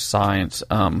hard science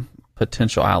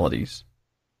potentialities?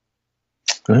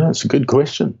 That's a good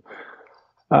question.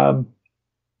 Hard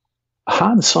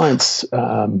science,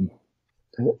 I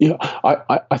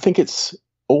think it's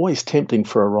always tempting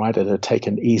for a writer to take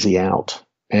an easy out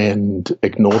and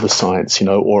ignore the science,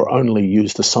 or only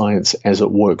use the science as it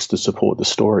works to support the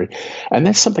story. And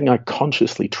that's something I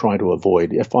consciously try to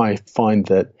avoid. If I find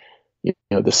that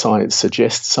the science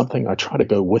suggests something, I try to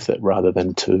go with it rather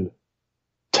than to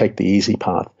take the easy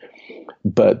path.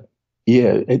 But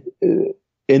in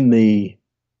the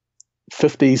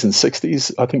 50s and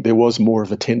 60s, I think there was more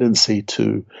of a tendency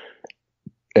to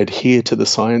adhere to the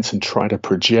science and try to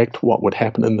project what would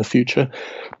happen in the future.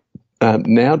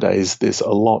 Nowadays, there's a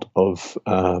lot of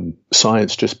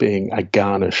science just being a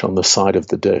garnish on the side of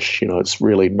the dish. It's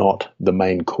really not the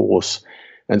main course.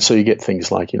 And so you get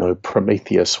things like,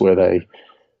 Prometheus, where they,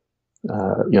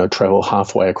 travel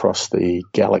halfway across the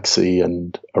galaxy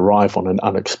and arrive on an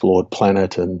unexplored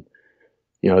planet, and,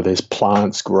 there's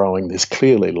plants growing, there's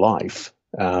clearly life.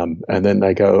 And then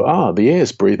they go, the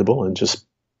air's breathable, and just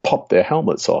pop their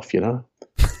helmets off,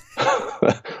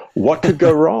 What could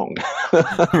go wrong?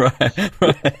 Right.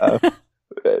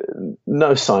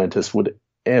 No scientist would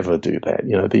ever do that.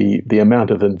 The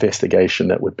amount of investigation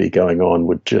that would be going on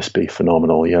would just be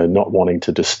phenomenal. Not wanting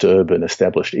to disturb an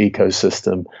established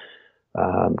ecosystem,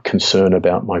 concern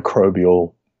about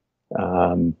microbial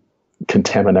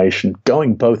contamination,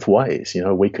 going both ways.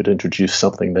 We could introduce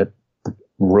something that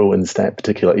ruins that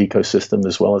particular ecosystem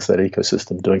as well as that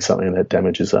ecosystem doing something that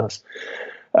damages us.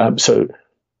 So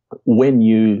when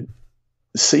you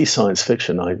see science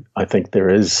fiction, I think there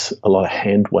is a lot of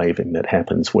hand waving that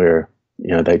happens where,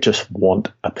 they just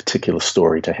want a particular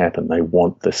story to happen. They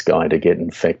want this guy to get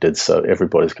infected, so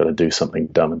everybody's got to do something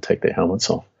dumb and take their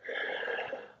helmets off.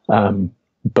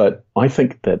 But I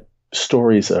think that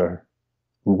stories are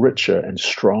richer and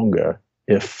stronger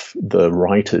if the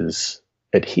writers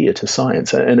adhere to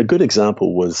science. And a good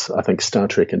example was, I think, Star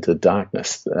Trek Into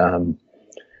Darkness.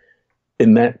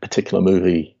 In that particular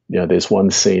movie, there's one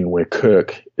scene where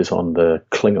Kirk is on the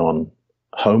Klingon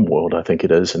homeworld, I think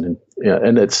it is, and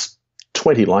it's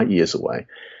 20 light years away.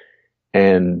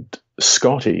 And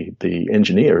Scotty, the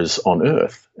engineer, is on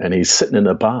Earth, and he's sitting in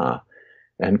a bar,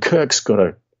 and Kirk's got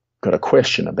a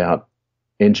question about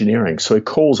engineering. So he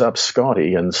calls up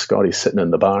Scotty, and Scotty's sitting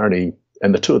in the bar, and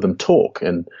the two of them talk,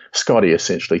 and Scotty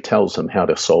essentially tells him how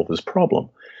to solve his problem.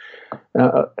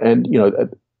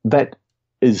 That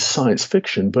is science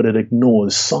fiction, but it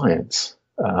ignores science.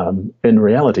 In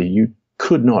reality, you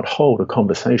could not hold a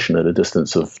conversation at a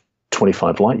distance of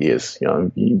 25 light years.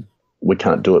 We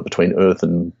can't do it between Earth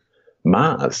and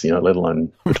Mars, let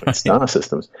alone between star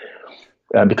systems,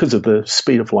 because of the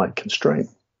speed of light constraint.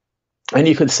 And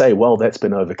you could say, well, that's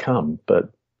been overcome,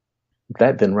 but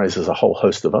that then raises a whole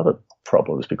host of other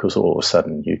problems, because all of a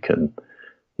sudden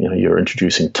you're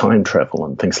introducing time travel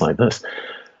and things like this.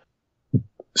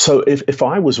 So if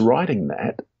I was writing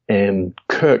that and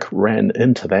Kirk ran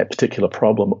into that particular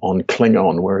problem on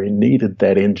Klingon where he needed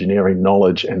that engineering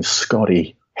knowledge and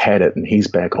Scotty had it and he's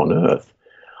back on Earth,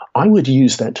 I would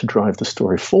use that to drive the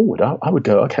story forward. I would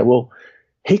go, okay, well,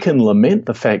 he can lament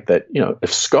the fact that,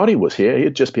 if Scotty was here,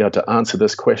 he'd just be able to answer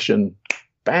this question,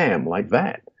 bam, like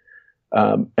that.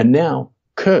 And now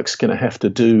Kirk's going to have to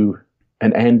do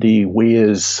an Andy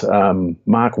Weir's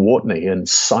Mark Watney and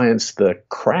science the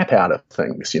crap out of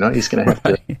things. He's going to have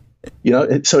to,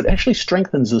 so it actually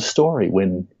strengthens the story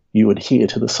when you adhere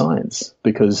to the science,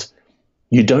 because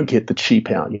you don't get the cheap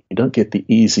out. You don't get the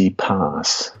easy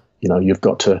pass. You've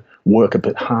got to work a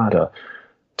bit harder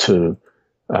to,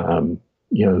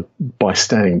 by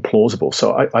staying plausible.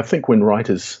 So I think when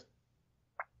writers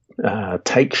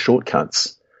take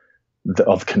shortcuts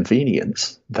of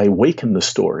convenience, they weaken the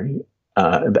story,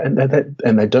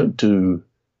 and they don't do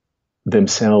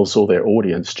themselves or their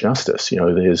audience justice.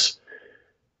 There's,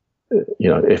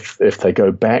 if they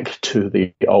go back to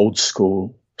the old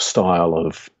school style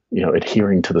of,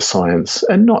 adhering to the science,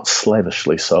 and not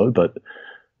slavishly so,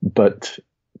 but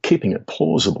keeping it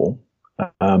plausible,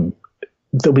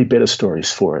 there'll be better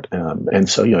stories for it. And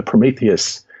so,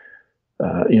 Prometheus,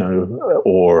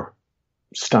 or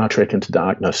Star Trek Into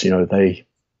Darkness,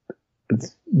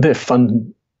 they're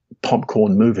fun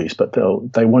popcorn movies, but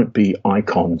they won't be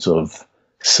icons of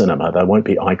cinema. They won't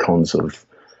be icons of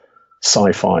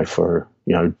sci-fi for,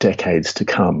 decades to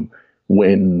come,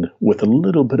 when with a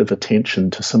little bit of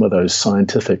attention to some of those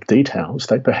scientific details,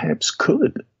 they perhaps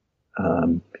could.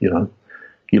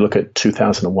 You look at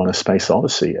 2001: A Space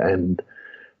Odyssey, and,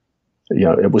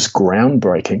 it was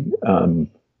groundbreaking,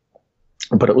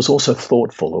 but it was also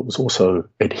thoughtful. It was also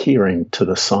adhering to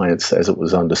the science as it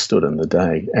was understood in the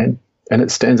day. And it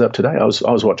stands up today. I was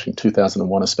watching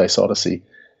 2001: A Space Odyssey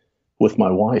with my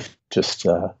wife just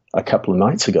a couple of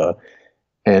nights ago.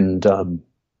 And,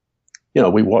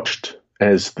 we watched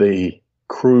as the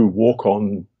crew walk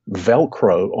on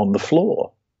Velcro on the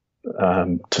floor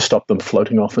to stop them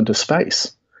floating off into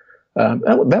space.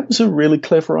 That was a really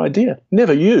clever idea.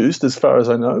 Never used, as far as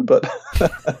I know, but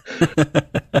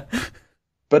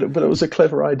but it was a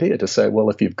clever idea to say, well,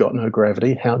 if you've got no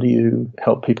gravity, how do you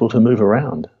help people to move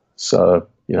around? So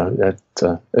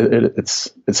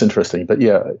it's interesting. But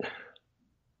yeah,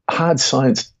 hard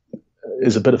science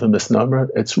is a bit of a misnomer.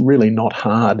 It's really not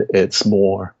hard. It's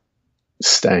more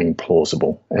staying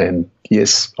plausible. And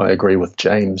yes, I agree with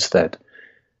James that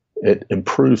it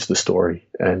improves the story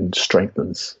and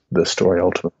strengthens the story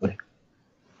ultimately.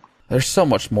 There's so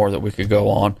much more that we could go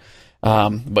on.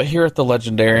 But here at the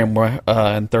Leigendarium,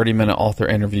 in 30-minute author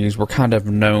interviews, we're kind of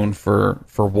known for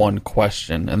one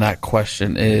question. And that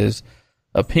question is,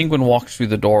 a penguin walks through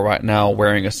the door right now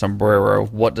wearing a sombrero.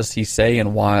 What does he say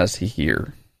and why is he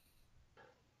here?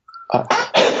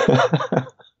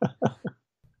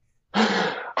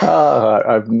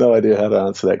 I have no idea how to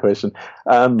answer that question.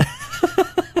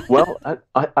 Well,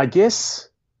 I guess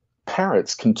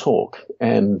parrots can talk,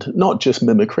 and not just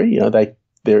mimicry.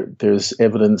 There's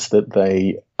evidence that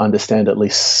they understand at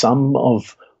least some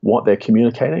of what they're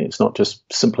communicating. It's not just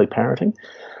simply parroting.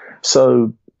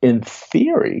 So in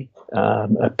theory,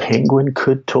 a penguin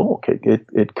could talk.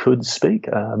 It could speak.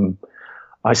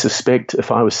 I suspect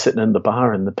if I was sitting in the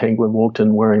bar and the penguin walked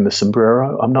in wearing the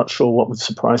sombrero, I'm not sure what would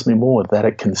surprise me more, that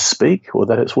it can speak or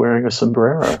that it's wearing a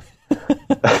sombrero.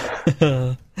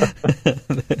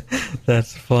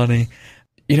 That's funny.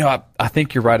 You know, I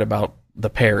think you're right about the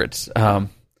parrots.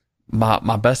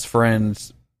 My best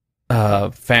friend's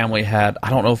family had,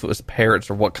 I don't know if it was parrots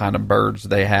or what kind of birds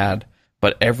they had,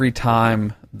 but every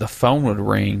time the phone would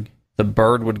ring, the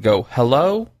bird would go,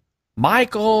 "Hello,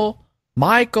 Michael,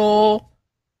 Michael,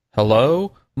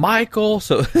 hello, Michael."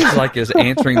 So it was like it was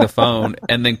answering the phone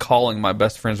and then calling my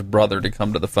best friend's brother to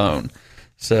come to the phone.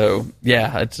 So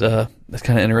yeah, it's kind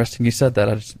of interesting you said that.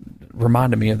 It just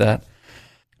reminded me of that.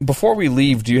 Before we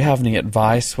leave, do you have any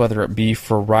advice, whether it be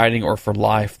for writing or for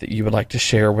life, that you would like to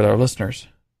share with our listeners?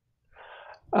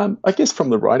 I guess from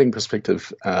the writing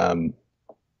perspective, writers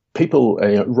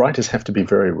have to be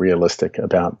very realistic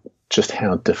about just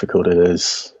how difficult it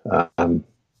is,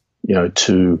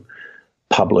 to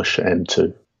publish and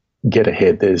to get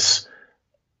ahead. There's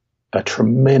a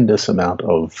tremendous amount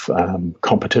of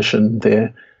competition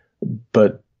there,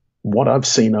 but what I've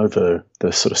seen over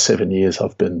the sort of 7 years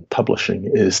I've been publishing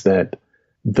is that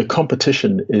the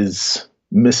competition is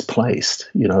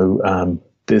misplaced.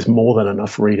 There's more than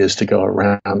enough readers to go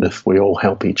around if we all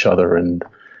help each other, and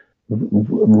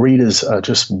readers are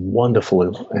just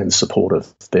wonderful and supportive.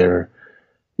 They're,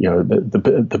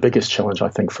 the biggest challenge I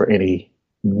think for any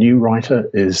new writer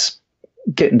is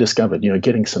getting discovered,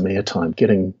 getting some airtime,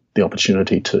 getting the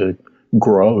opportunity to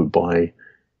grow by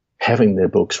having their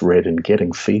books read and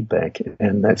getting feedback.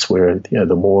 And that's where,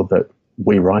 the more that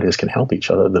we writers can help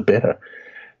each other, the better.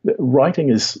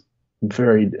 Writing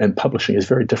and publishing is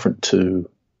very different to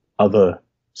other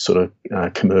sort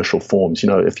of commercial forms.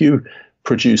 If you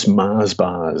produce Mars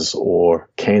bars or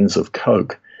cans of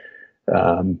Coke,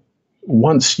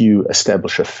 once you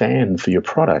establish a fan for your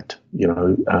product,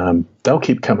 they'll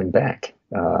keep coming back.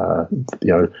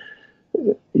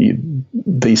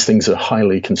 These things are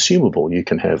highly consumable. You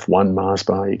can have one Mars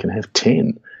bar, you can have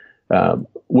 10.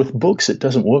 With books, it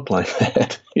doesn't work like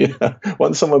that.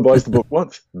 Once someone buys the book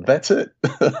once, that's it.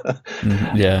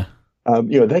 Yeah.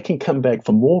 They can come back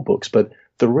for more books, but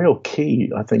the real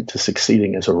key, I think, to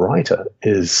succeeding as a writer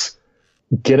is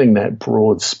getting that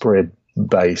broad spread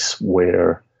base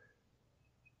where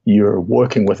you're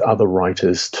working with other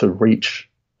writers to reach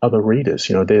other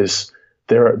readers.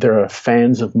 There are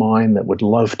fans of mine that would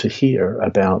love to hear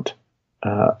about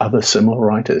other similar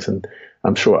writers, and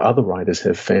I'm sure other writers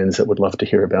have fans that would love to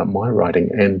hear about my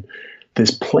writing. And there's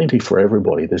plenty for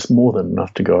everybody. There's more than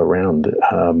enough to go around.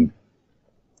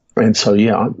 And so,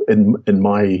 in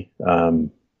my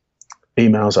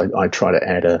emails, I try to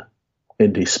add a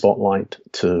indie spotlight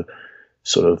to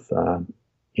sort of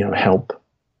help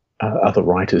other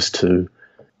writers to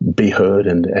be heard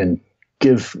and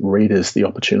give readers the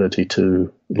opportunity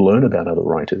to learn about other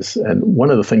writers. And one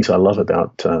of the things I love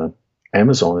about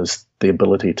Amazon is the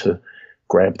ability to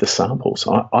grab the samples.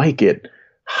 I get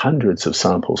hundreds of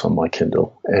samples on my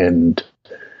Kindle, and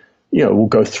we'll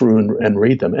go through and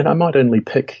read them. And I might only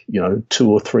pick 2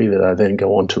 or 3 that I then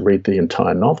go on to read the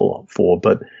entire novel for.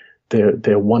 But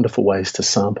they're wonderful ways to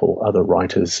sample other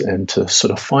writers and to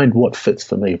sort of find what fits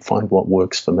for me, find what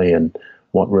works for me, and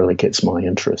what really gets my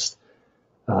interest.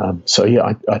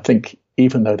 I think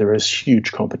even though there is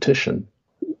huge competition,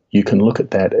 you can look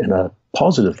at that in a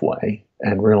positive way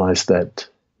and realize that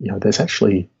there's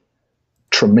actually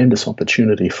tremendous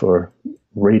opportunity for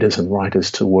readers and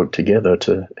writers to work together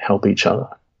to help each other.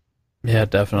 Yeah,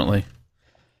 definitely.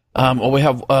 Well, we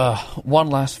have one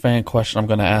last fan question I'm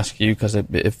going to ask you because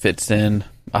it fits in,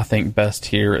 I think, best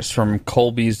here. It's from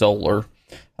Colby Zoller,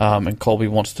 and Colby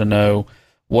wants to know,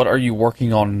 what are you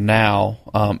working on now,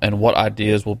 and what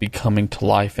ideas will be coming to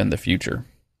life in the future?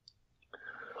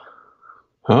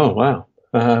 Oh, wow.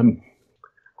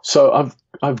 So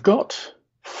I've got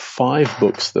 5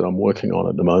 books that I'm working on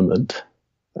at the moment.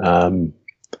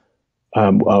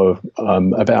 I'm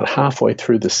about halfway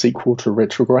through the sequel to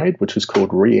Retrograde, which is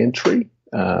called Re-Entry.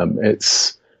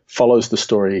 It follows the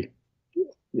story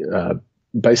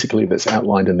basically that's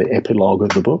outlined in the epilogue of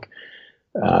the book,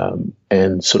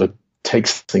 and sort of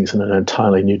takes things in an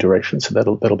entirely new direction. So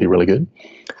that'll be really good.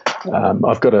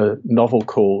 I've got a novel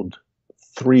called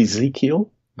 3 Ezekiel,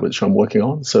 which I'm working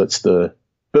on. So it's the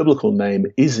biblical name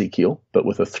Ezekiel, but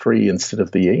with a 3 instead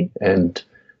of the E. And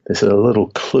there's a little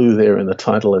clue there in the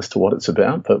title as to what it's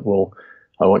about, but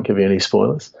I won't give you any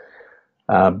spoilers.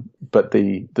 But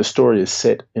the story is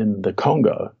set in the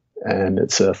Congo, and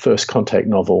it's a first contact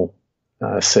novel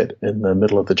set in the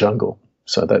middle of the jungle.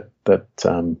 So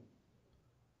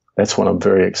That's what I'm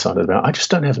very excited about. I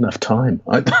just don't have enough time.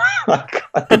 I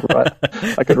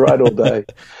could write all day.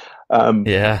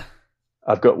 Yeah.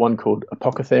 I've got one called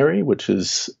Apothecary, which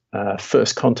is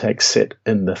first contact set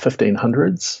in the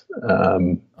 1500s.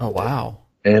 Oh, wow.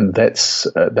 And that's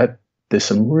there's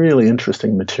some really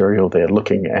interesting material there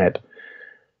looking at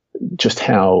just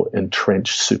how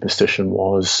entrenched superstition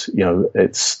was. You know,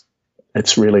 it's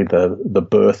really the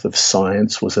birth of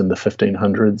science was in the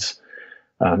 1500s.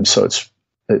 So it's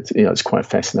quite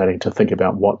fascinating to think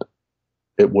about what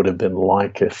it would have been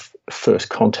like if first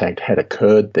contact had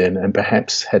occurred then and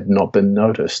perhaps had not been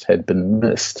noticed, had been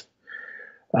missed.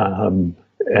 And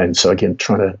so again,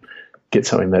 trying to get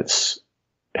something that's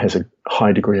has a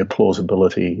high degree of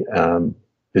plausibility,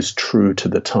 is true to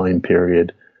the time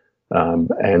period,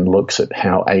 and looks at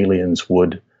how aliens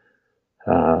would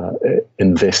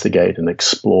investigate and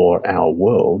explore our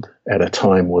world at a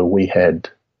time where we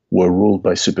were ruled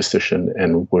by superstition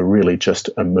and were really just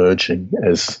emerging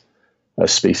as a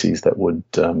species that would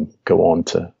go on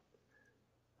to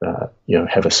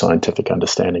have a scientific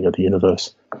understanding of the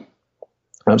universe.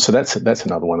 So that's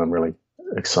another one I'm really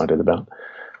excited about.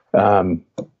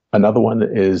 Another one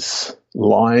is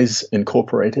Lies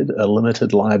Incorporated, a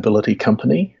limited liability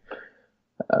company.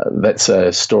 That's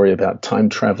a story about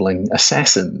time-traveling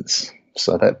assassins.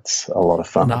 So that's a lot of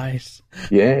fun. Nice.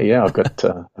 Yeah. I've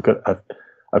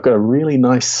got a really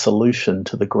nice solution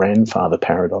to the grandfather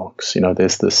paradox. You know,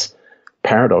 there's this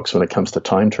paradox when it comes to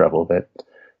time travel that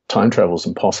time travel is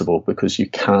impossible because you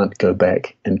can't go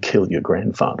back and kill your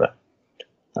grandfather.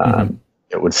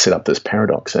 It would set up this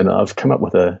paradox, and I've come up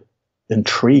with a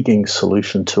intriguing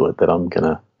solution to it that I'm going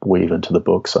to weave into the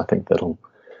book. So I think that'll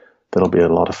be a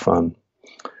lot of fun.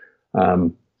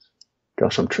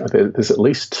 Gosh, there's at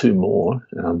least two more.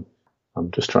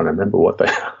 I'm just trying to remember what they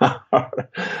are.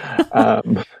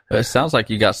 It sounds like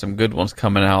you got some good ones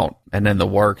coming out and in the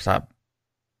works. I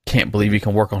can't believe you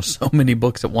can work on so many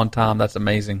books at one time. That's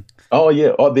amazing. Oh,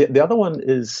 yeah. Oh, the other one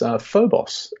is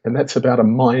Phobos, and that's about a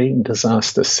mining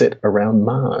disaster set around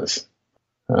Mars.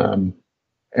 And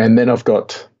then I've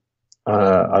got,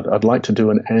 I'd like to do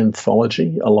an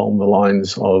anthology along the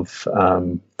lines of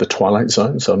the Twilight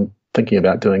Zone. So I'm thinking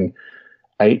about doing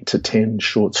 8 to 10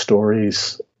 short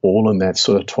stories, all in that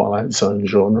sort of Twilight Zone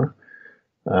genre.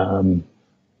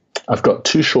 I've got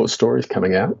 2 short stories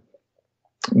coming out.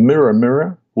 Mirror,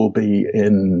 Mirror will be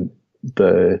in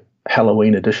the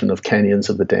Halloween edition of Canyons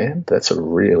of the Damned. That's a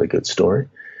really good story.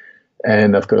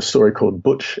 And I've got a story called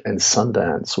Butch and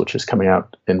Sundance, which is coming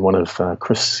out in one of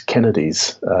Chris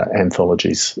Kennedy's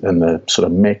anthologies in the sort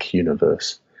of mech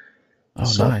universe. Oh,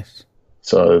 nice.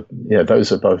 So, yeah,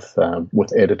 those are both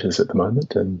with editors at the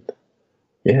moment. And,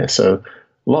 yeah, so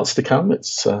lots to come.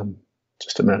 It's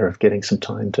just a matter of getting some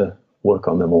time to work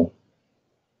on them all.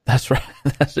 That's right.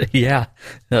 Yeah,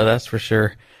 no, that's for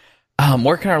sure.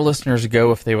 Where can our listeners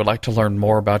go if they would like to learn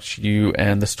more about you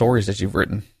and the stories that you've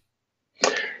written?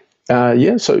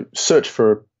 So search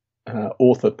for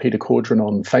author Peter Cawdron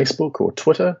on Facebook or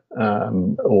Twitter,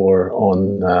 or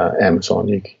on Amazon.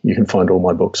 You can find all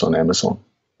my books on Amazon.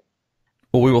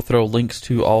 Well, we will throw links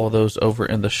to all of those over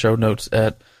in the show notes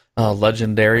at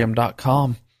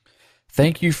Leigendarium.com.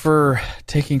 Thank you for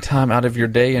taking time out of your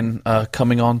day and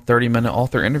coming on 30-minute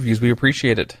author interviews. We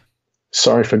appreciate it.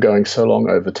 Sorry for going so long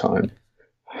over time.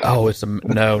 Oh, it's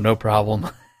no problem.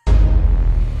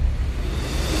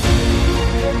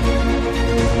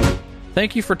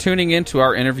 Thank you for tuning in to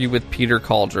our interview with Peter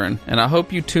Cawdron, and I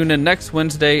hope you tune in next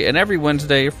Wednesday and every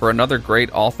Wednesday for another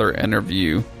great author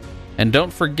interview. And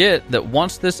don't forget that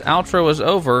once this outro is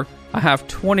over, I have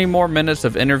 20 more minutes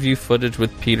of interview footage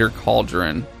with Peter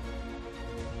Cawdron.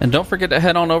 And don't forget to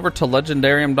head on over to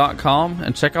Leigendarium.com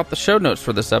and check out the show notes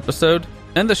for this episode.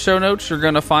 In the show notes, you're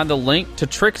going to find the link to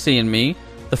Trixie and Me,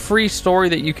 the free story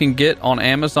that you can get on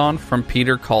Amazon from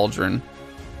Peter Cawdron.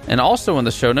 And also in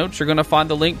the show notes, you're going to find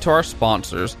the link to our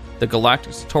sponsors, The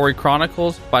Galactic Satori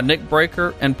Chronicles by Nick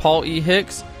Breaker and Paul E.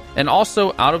 Hicks, and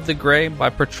also Out of the Gray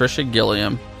by Patricia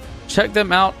Gilliam. Check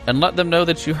them out and let them know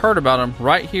that you heard about them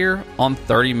right here on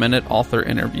 30-Minute Author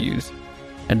Interviews.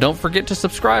 And don't forget to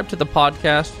subscribe to the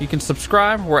podcast. You can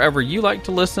subscribe wherever you like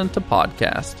to listen to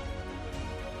podcasts.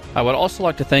 I would also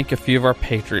like to thank a few of our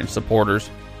Patreon supporters.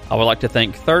 I would like to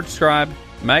thank Third Scribe,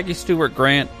 Maggie Stewart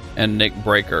Grant, and Nick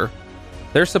Breaker.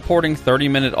 They're supporting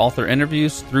 30-Minute Author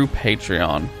Interviews through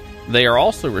Patreon. They are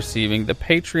also receiving the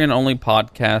Patreon-only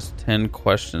podcast 10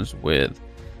 Questions With.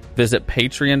 Visit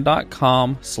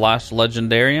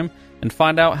patreon.com/Leigendarium and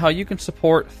find out how you can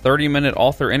support 30-Minute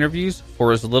Author Interviews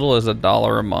for as little as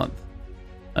 $1 a month.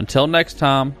 Until next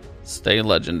time, stay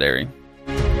legendary.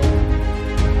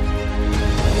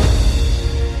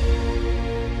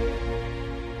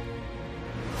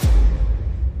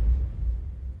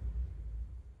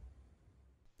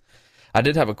 I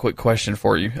did have a quick question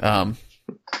for you.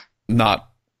 Not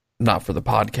for the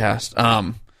podcast.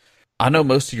 I know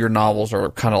most of your novels are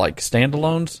kind of like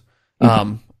standalones.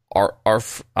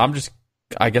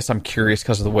 I guess I'm curious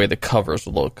because of the way the covers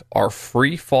look. Are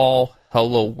Free Fall,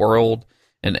 Hello World,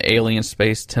 and Alien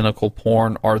Space Tentacle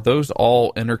Porn, are those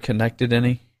all interconnected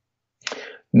any?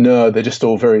 No, they're just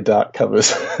all very dark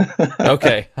covers.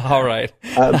 Okay, all right.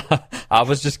 I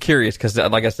was just curious because,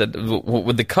 like I said,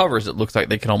 with the covers, it looks like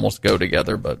they can almost go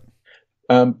together. But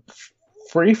I've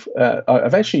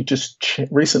actually just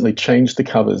recently changed the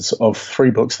covers of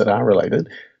 3 books that are related.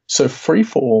 So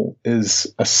Freefall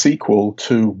is a sequel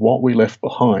to What We Left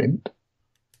Behind.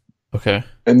 Okay.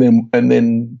 And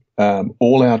then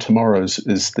All Our Tomorrows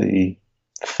is the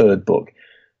 3rd book.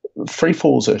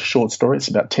 Freefall's a short story. It's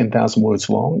about 10,000 words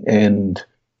long, and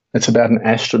it's about an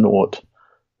astronaut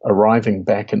arriving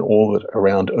back in orbit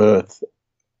around Earth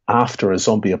after a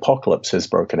zombie apocalypse has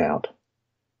broken out.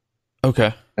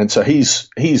 Okay. And so he's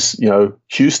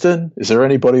Houston, is there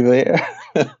anybody there?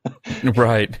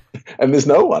 Right. And there's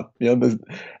no one,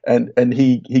 and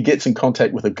he gets in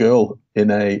contact with a girl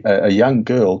a young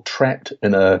girl trapped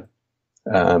in a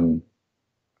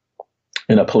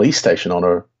police station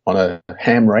on a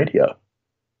ham radio.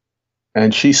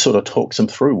 And she sort of talks him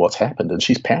through what's happened, and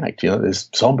she's panicked. There's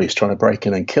zombies trying to break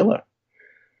in and kill her.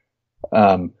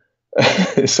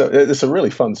 So it's a really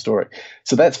fun story.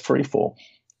 So that's Freefall.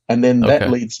 And then that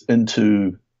leads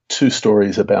into 2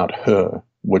 stories about her,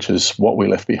 which is What We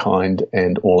Left Behind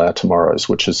and All Our Tomorrows,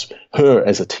 which is her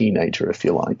as a teenager, if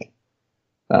you like.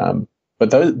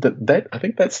 But I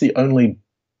think that's the only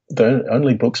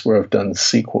books where I've done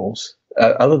sequels,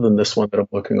 other than this one that I'm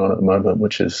working on at the moment,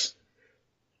 which is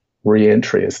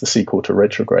Re-Entry as the sequel to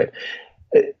Retrograde.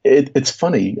 It's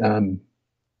funny. And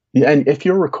if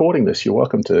you're recording this, you're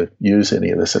welcome to use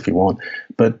any of this if you want.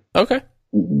 But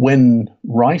when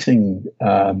writing,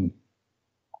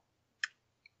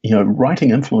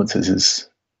 writing influences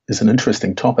is an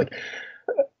interesting topic.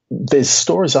 There's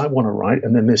stories I want to write,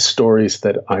 and then there's stories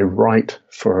that I write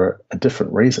for a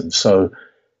different reason. So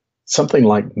something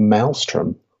like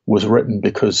Maelstrom was written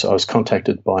because I was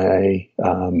contacted by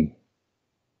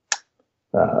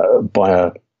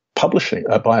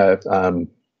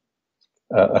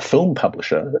a film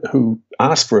publisher who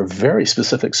asked for a very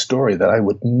specific story that I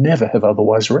would never have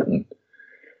otherwise written.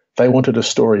 They wanted a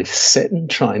story set in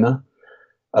China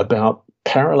about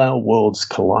parallel worlds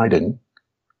colliding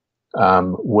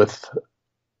with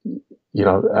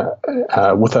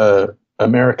a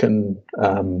American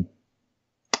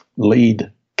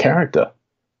lead character,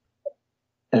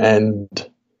 and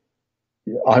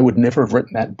I would never have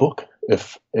written that book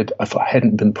if I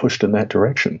hadn't been pushed in that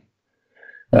direction.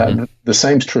 The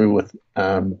same's true with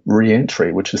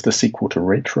Re-Entry, which is the sequel to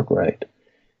Retrograde.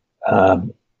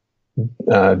 John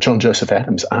Joseph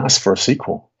Adams asked for a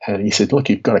sequel, and he said, "Look,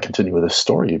 you've got to continue with this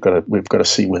story. We've got to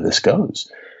see where this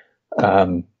goes."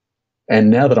 And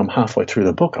now that I'm halfway through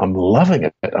the book, I'm loving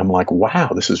it. I'm like, wow,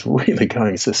 this is really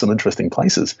going to some interesting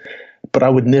places. But I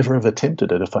would never have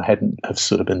attempted it if I hadn't have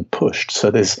sort of been pushed.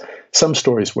 So there's some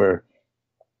stories where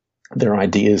there are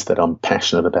ideas that I'm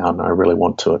passionate about and I really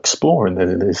want to explore, and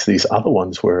then there's these other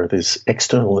ones where there's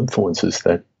external influences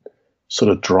that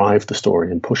sort of drive the story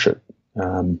and push it.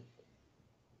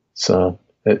 So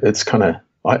it's kind of,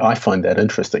 I find that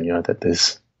interesting, that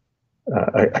there's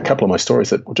a couple of my stories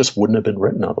that just wouldn't have been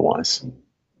written otherwise.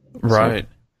 Right.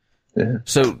 So, yeah.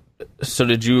 So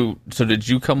did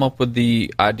you come up with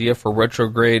the idea for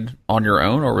Retrograde on your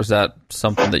own, or was that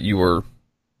something that you were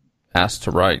asked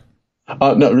to write?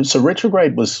 No, so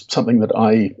Retrograde was something that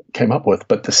I came up with,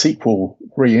 but the sequel,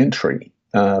 Re-Entry,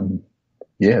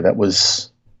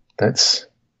 that's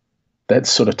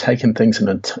sort of taken things in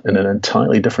an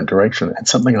entirely different direction. And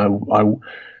something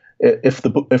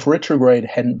if Retrograde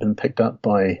hadn't been picked up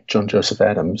by John Joseph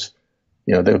Adams,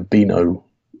 there would be no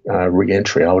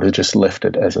Re-Entry. I would have just left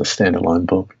it as a standalone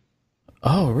book.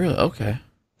 Oh, really? Okay.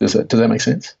 Does that make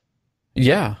sense?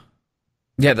 Yeah.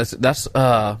 That's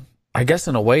I guess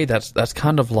in a way that's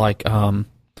kind of like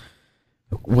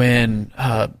when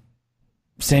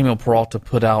Samuel Peralta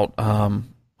put out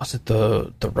was it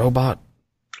the robot?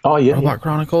 Oh yeah, Robot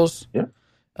Chronicles. Yeah.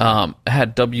 It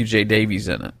had W.J. Davies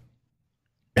in it,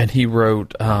 and he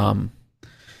wrote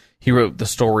the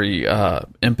story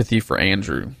Empathy for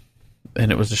Andrew,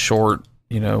 and it was a short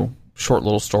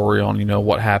little story on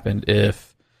what happened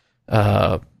if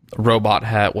a robot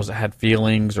had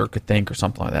feelings or could think or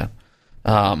something like that.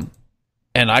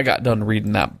 And I got done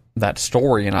reading that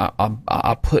story, and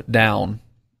I put down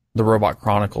the Robot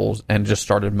Chronicles and just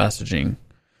started messaging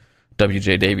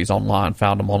W.J. Davies online,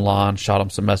 found him online, shot him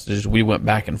some messages. We went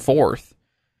back and forth.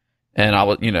 And I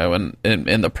was, and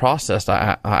in the process,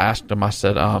 I asked him, I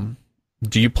said,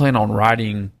 do you plan on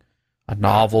writing a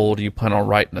novel? Do you plan on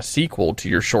writing a sequel to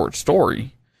your short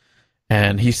story?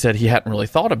 And he said he hadn't really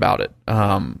thought about it.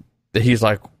 He's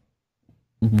like,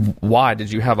 why?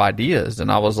 Did you have ideas?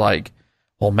 And I was like,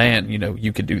 well, man,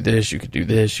 you could do this, you could do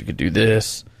this, you could do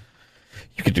this,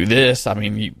 you could do this. I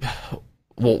mean,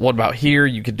 well, what about here?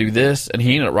 You could do this. And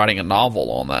he ended up writing a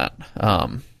novel on that.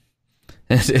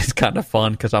 It's kind of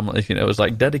fun because I'm, it was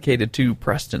like dedicated to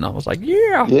Preston. I was like,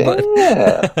 yeah.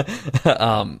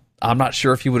 But, I'm not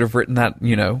sure if he would have written that,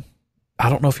 I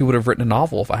don't know if he would have written a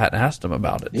novel if I hadn't asked him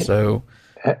about it. Yeah. So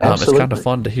it's kind of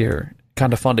fun to hear.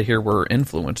 Kind of fun to hear where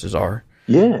influences are.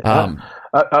 Yeah.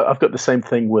 I've got the same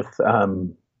thing with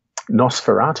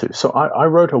Nosferatu. So I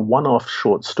wrote a one-off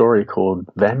short story called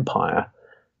Vampire,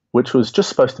 which was just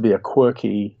supposed to be a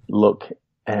quirky look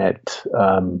at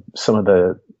some of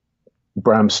the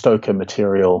Bram Stoker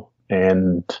material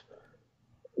and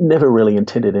never really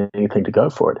intended anything to go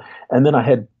for it. And then I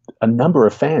had a number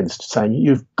of fans saying,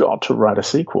 you've got to write a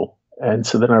sequel. And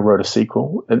so then I wrote a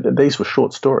sequel, and these were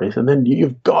short stories. And then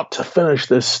you've got to finish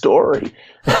this story.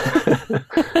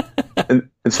 and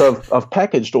so I've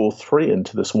packaged all three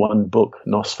into this one book,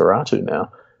 Nosferatu,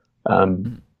 now.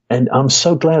 And I'm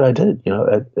so glad I did,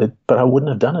 but I wouldn't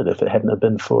have done it if it hadn't have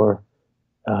been for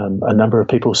a number of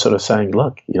people sort of saying,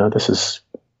 look, this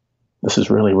is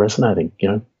really resonating,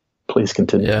 please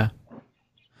continue. Yeah.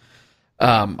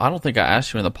 I don't think I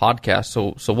asked you in the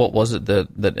podcast. So what was it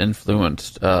that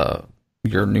influenced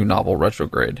your new novel,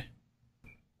 Retrograde?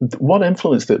 What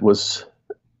influenced it was,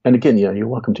 and again, you're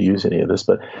welcome to use any of this,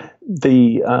 but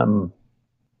the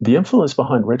influence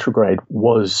behind Retrograde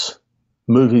was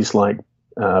movies like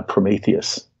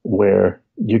Prometheus, where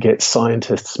you get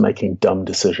scientists making dumb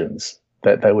decisions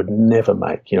that they would never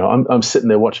make. I'm sitting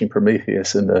there watching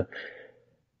Prometheus in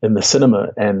the cinema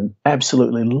and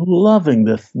absolutely loving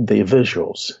the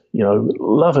visuals,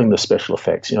 loving the special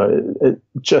effects,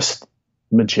 just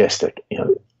majestic,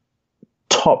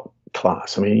 top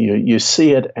class. I mean, you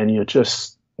see it and you're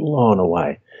just blown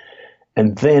away.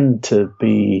 And then to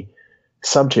be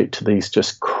subject to these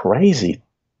just crazy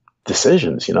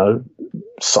decisions,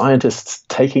 scientists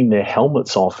taking their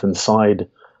helmets off inside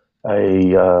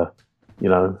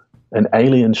an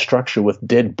alien structure with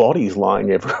dead bodies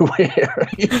lying everywhere.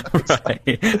 Right.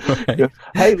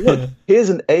 Hey, look, here's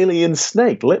an alien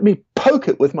snake. Let me poke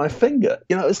it with my finger.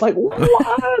 It's like,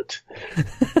 what?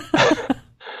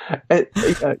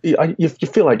 You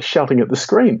feel like shouting at the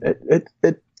screen.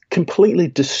 It completely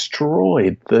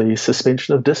destroyed the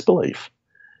suspension of disbelief.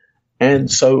 And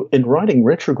so in writing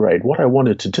Retrograde, what I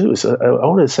wanted to do is I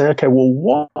wanted to say, okay, well,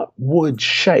 what would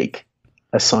shake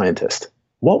a scientist?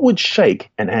 What would shake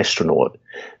an astronaut?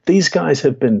 These guys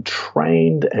have been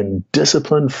trained and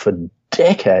disciplined for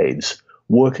decades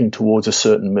working towards a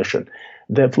certain mission.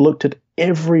 They've looked at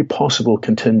every possible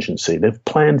contingency. They've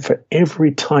planned for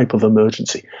every type of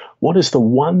emergency. What is the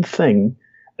one thing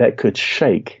that could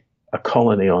shake a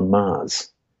colony on Mars?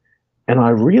 And I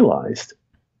realized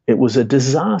it was a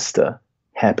disaster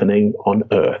happening on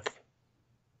Earth,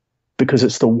 because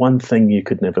it's the one thing you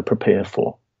could never prepare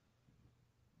for.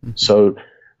 Mm-hmm. So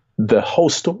the whole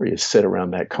story is set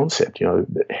around that concept.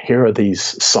 Here are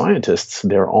these scientists,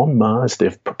 they're on Mars,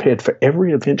 they've prepared for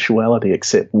every eventuality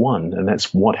except one, and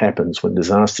that's what happens when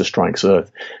disaster strikes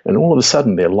Earth. And all of a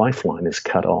sudden their lifeline is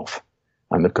cut off,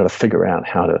 and they've got to figure out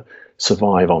how to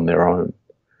survive on their own.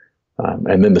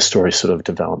 And then the story sort of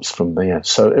develops from there.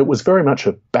 So it was very much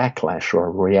a backlash or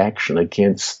a reaction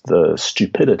against the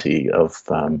stupidity of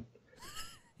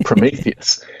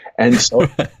Prometheus. And so...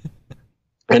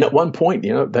 And at one point,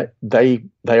 that they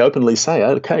openly say,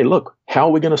 okay, look, how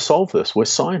are we going to solve this? We're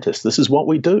scientists. This is what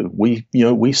we do.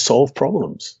 We solve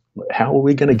problems. How are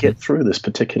we going to get through this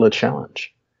particular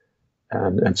challenge?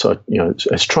 And so,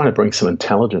 it's trying to bring some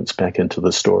intelligence back into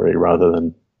the story rather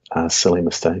than silly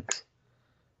mistakes.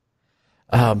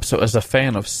 So as a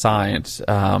fan of science,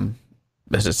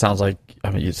 as it sounds like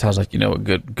you know a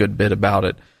good bit about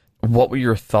it. What were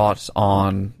your thoughts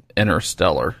on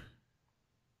Interstellar?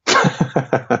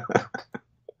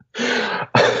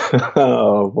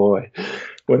 Oh boy,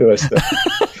 where do I start?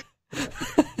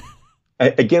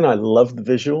 Again, I love the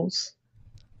visuals,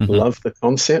 love the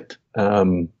concept,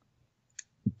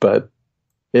 but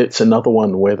it's another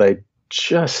one where they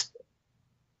jumped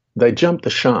the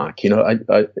shark.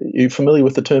 Are you familiar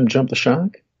with the term "jump the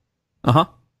shark"? Uh-huh.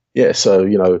 Yeah,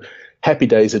 so Happy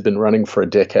Days had been running for a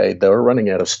decade. They were running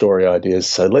out of story ideas,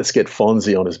 so let's get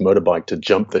Fonzie on his motorbike to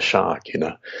jump the shark,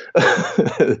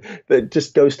 That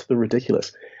just goes to the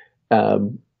ridiculous.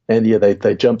 And yeah,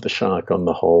 they jumped the shark on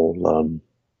the whole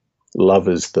love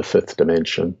is the fifth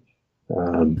dimension.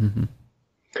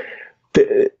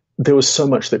 There was so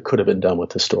much that could have been done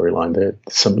with the storyline. There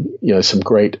some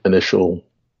great initial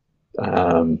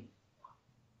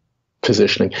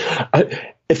positioning.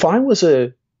 If I was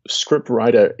a script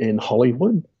writer in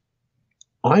Hollywood,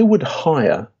 I would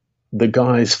hire the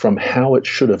guys from How It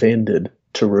Should Have Ended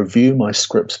to review my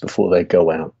scripts before they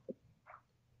go out.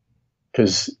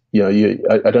 Because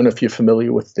I don't know if you're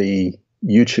familiar with the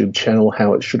YouTube channel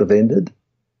How It Should Have Ended.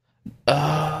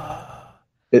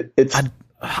 It's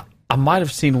I might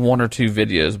have seen one or two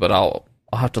videos, but I'll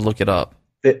have to look it up.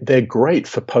 They're great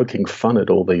for poking fun at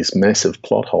all these massive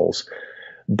plot holes,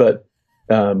 but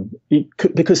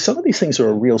because some of these things are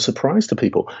a real surprise to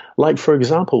people. Like, for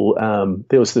example,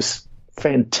 there was this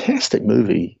fantastic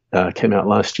movie came out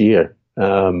last year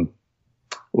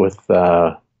with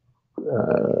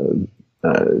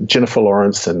Jennifer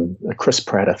Lawrence and Chris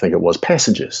Pratt, I think it was,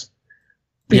 Passengers.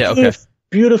 Yeah, okay.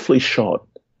 Beautifully shot,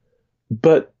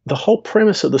 but the whole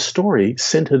premise of the story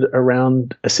centered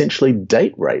around essentially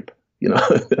date rape.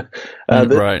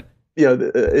 Right.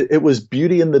 It was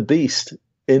Beauty and the Beast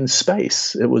in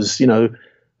space. It was,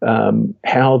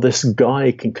 how this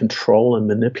guy can control and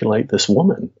manipulate this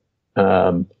woman,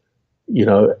 and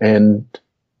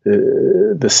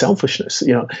the selfishness,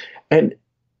 and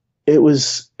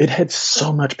it had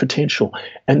so much potential.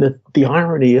 And the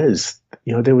irony is,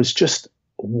 there was just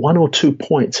one or two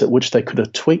points at which they could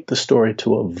have tweaked the story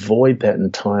to avoid that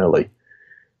entirely,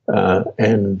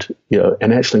 and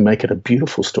actually make it a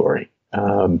beautiful story.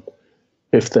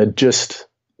 If they'd just,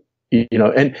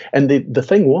 and the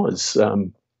thing was,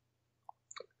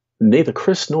 neither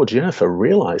Chris nor Jennifer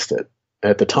realized it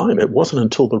at the time. It wasn't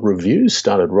until the reviews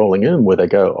started rolling in where they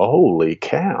go, "Holy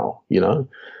cow!"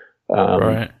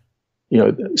 Right.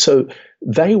 So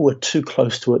they were too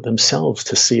close to it themselves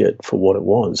to see it for what it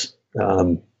was.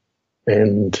 And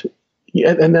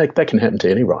that can happen to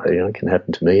any writer. It can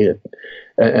happen to me.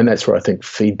 And that's where I think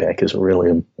feedback is a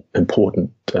really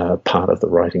important part of the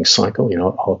writing cycle.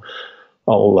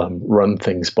 I'll run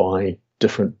things by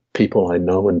different people I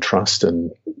know and trust,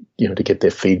 and to get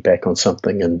their feedback on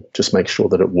something, and just make sure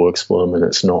that it works for them and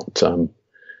it's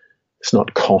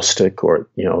not caustic, or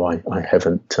I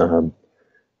haven't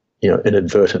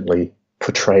inadvertently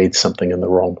portrayed something in the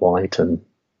wrong light and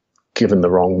given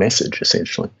the wrong message,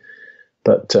 essentially.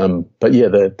 But yeah,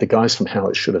 the guys from How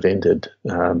It Should Have Ended,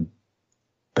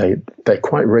 they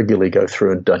quite regularly go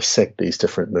through and dissect these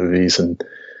different movies, and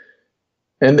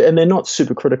they're not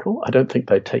super critical. I don't think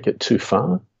they take it too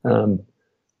far.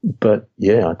 But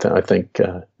yeah, I think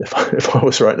if I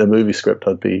was writing a movie script,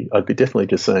 I'd be definitely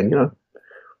just saying,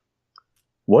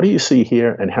 what do you see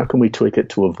here, and how can we tweak it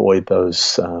to avoid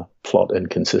those plot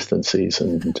inconsistencies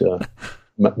and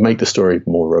make the story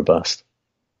more robust?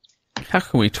 How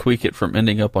can we tweak it from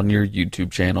ending up on your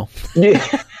YouTube channel? Yeah,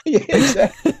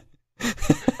 exactly.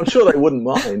 I'm sure they wouldn't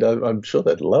mind. I'm sure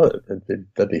they'd love it.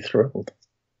 They'd be thrilled.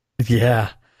 Yeah.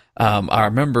 I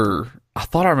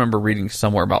thought I remember reading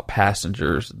somewhere about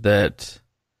Passengers that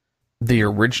the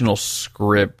original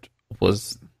script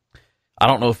was, I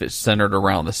don't know if it's centered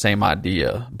around the same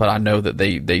idea, but I know that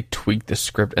they tweaked the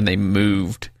script and they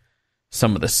moved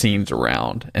some of the scenes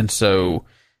around. And so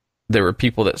there were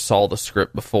people that saw the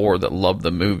script before that loved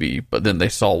the movie, but then they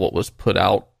saw what was put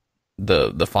out,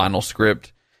 the final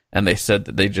script, and they said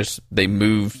that they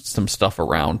moved some stuff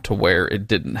around to where it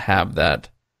didn't have that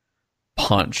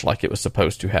punch like it was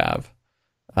supposed to have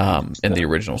in the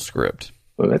original script.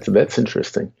 Well, that's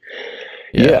interesting.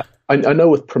 Yeah. I know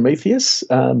with Prometheus,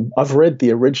 I've read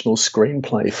the original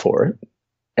screenplay for it,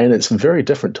 and it's very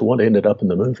different to what ended up in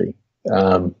the movie.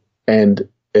 And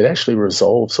it actually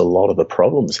resolves a lot of the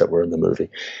problems that were in the movie.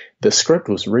 The script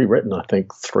was rewritten, I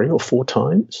think, 3 or 4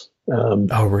 times.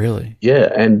 Oh, really? Yeah,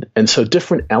 and so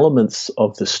different elements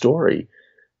of the story,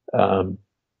 sort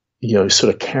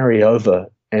of carry over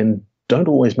and don't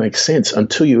always make sense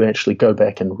until you actually go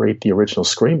back and read the original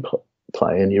screenplay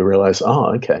and you realize,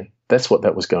 oh, okay, that's what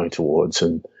that was going towards.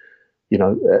 And,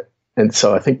 and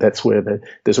so I think that's where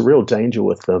there's a real danger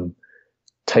with them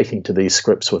taking to these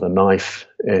scripts with a knife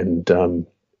and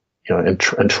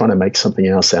trying to make something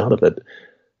else out of it.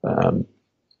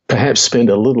 Perhaps spend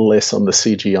a little less on the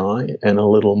CGI and a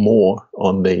little more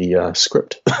on the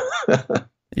script.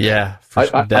 Yeah,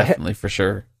 definitely, for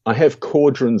sure. I have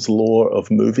Cawdron's Law of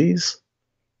Movies,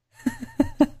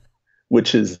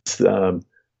 which is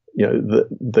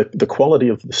the quality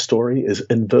of the story is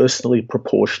inversely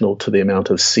proportional to the amount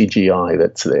of CGI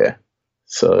that's there.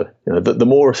 So, the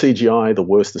more CGI, the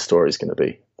worse the story is going to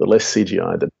be. The less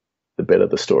CGI, the better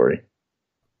the story.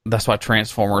 That's why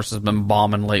Transformers has been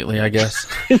bombing lately, I guess.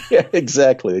 Yeah,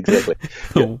 exactly.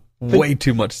 Yeah. Way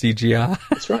too much CGI.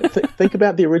 That's right. Think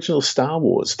about the original Star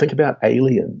Wars. Think about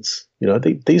Aliens.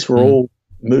 These were all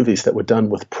movies that were done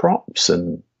with props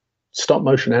and stop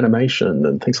motion animation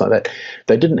and things like that.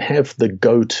 They didn't have the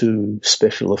go-to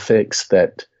special effects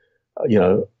that,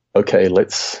 okay,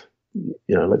 let's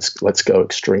go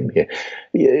extreme here.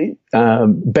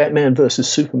 Batman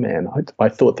versus Superman. I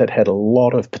thought that had a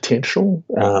lot of potential.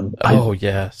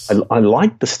 Yes. I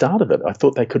liked the start of it. I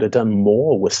thought they could have done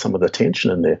more with some of the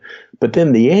tension in there. But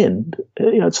then the end,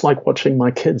 it's like watching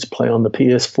my kids play on the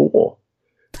PS4.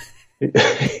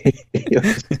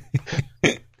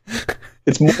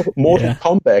 It's Mortal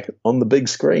Kombat on the big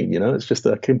screen. It's just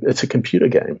it's a computer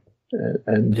game,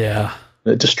 and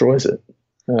it destroys it.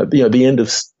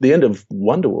 The end of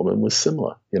Wonder Woman was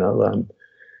similar.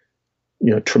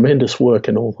 Tremendous work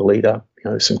in all the lead up.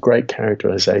 Some great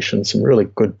characterization, some really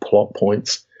good plot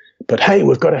points. But hey,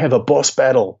 we've got to have a boss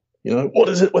battle. What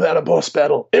is it without a boss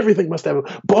battle? Everything must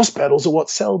have boss battles are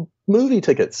what sell movie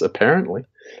tickets, apparently.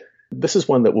 This is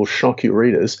one that will shock you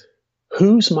readers.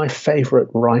 Who's my favorite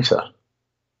writer?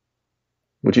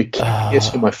 Would you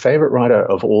guess who my favorite writer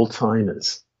of all time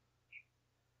is?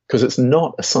 Because it's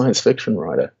not a science fiction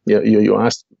writer. You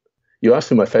asked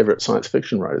who my favorite science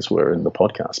fiction writers were in the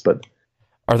podcast, but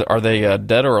are they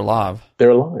dead or alive? They're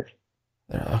alive.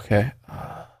 Okay.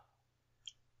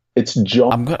 It's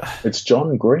John. It's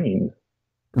John Green.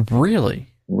 Really?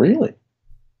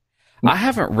 I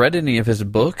haven't read any of his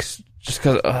books just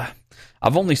because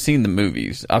I've only seen the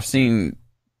movies. I've seen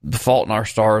The Fault in Our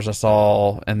Stars. I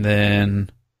saw, and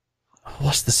then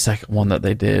what's the second one that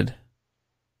they did?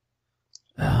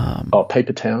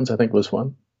 Paper Towns, I think, was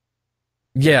one.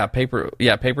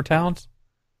 Paper Towns.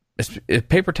 Is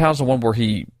Paper Towns the one where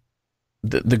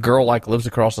the girl lives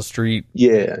across the street?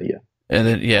 Yeah. And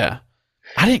then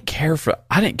I didn't care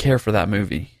for that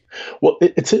movie. Well,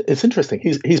 it's interesting.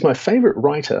 He's my favorite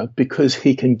writer because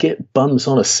he can get bums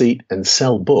on a seat and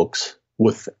sell books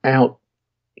without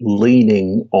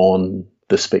leaning on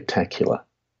the spectacular.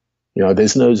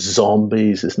 There's no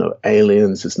zombies, there's no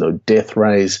aliens, there's no death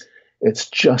rays.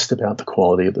 It's just about the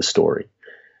quality of the story.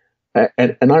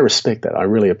 And I respect that. I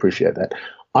really appreciate that.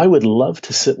 I would love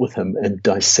to sit with him and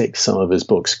dissect some of his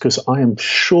books because I am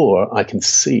sure I can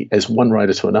see, as one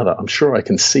writer to another, I'm sure I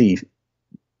can see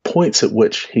points at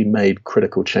which he made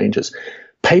critical changes.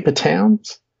 Paper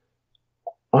Towns,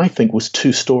 I think, was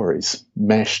two stories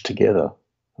mashed together.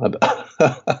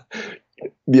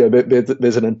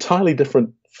 There's an entirely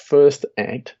different first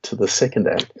act to the second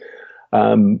act.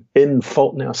 In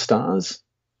Fault in Our Stars,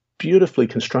 beautifully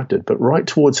constructed, but right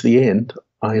towards the end,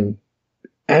 I'm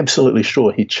absolutely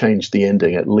sure he changed the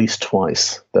ending at least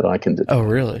twice that I can detect. Oh,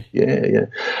 really? Yeah.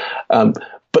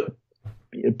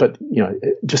 But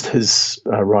just his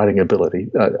writing ability,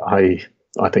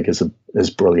 I think is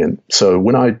brilliant. So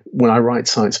when I write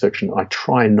science fiction, I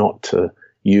try not to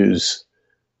use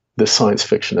the science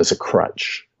fiction as a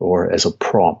crutch or as a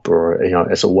prop or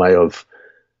as a way of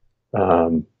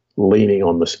leaning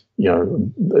on this,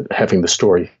 having the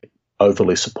story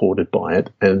overly supported by it,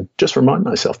 and just remind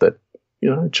myself that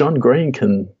John Green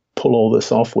can pull all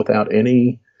this off without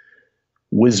any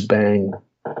whiz bang,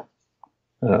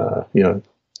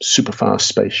 super fast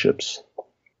spaceships.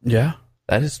 Yeah,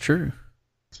 that is true.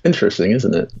 Interesting,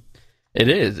 isn't it? It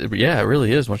is. Yeah, it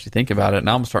really is once you think about it.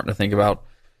 Now I'm starting to think about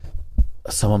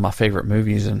some of my favorite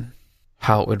movies and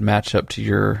how it would match up to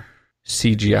your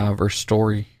CGI versus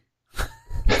story.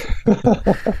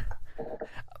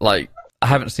 I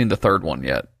haven't seen the third one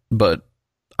yet, but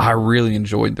I really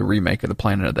enjoyed the remake of the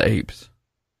Planet of the Apes.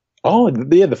 Oh,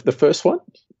 yeah, the first one?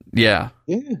 Yeah.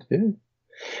 Yeah.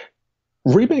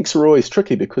 Remakes are always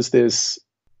tricky because there's,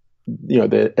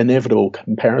 the inevitable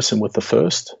comparison with the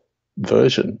first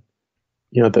version.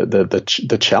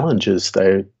 The challenge is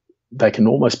they can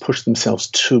almost push themselves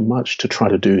too much to try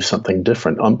to do something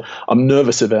different. I'm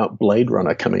nervous about Blade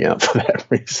Runner coming out for that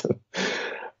reason.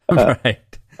 Right.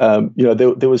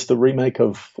 There was the remake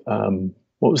of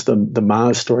what was the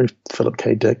Mars story, Philip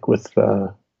K. Dick with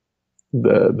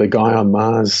the guy on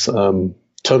Mars,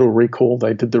 Total Recall.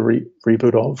 They did the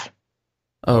reboot of.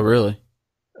 Oh, really?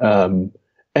 And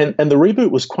the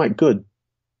reboot was quite good,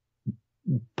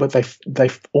 but they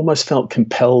almost felt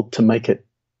compelled to make it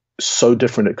so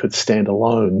different it could stand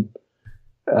alone.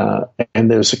 And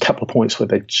there's a couple of points where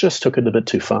they just took it a bit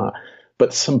too far.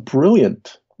 But some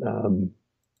brilliant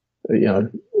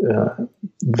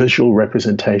visual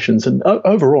representations, and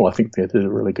overall, I think they did a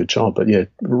really good job. But yeah,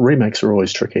 remakes are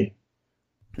always tricky.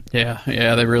 Yeah,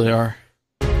 they really are.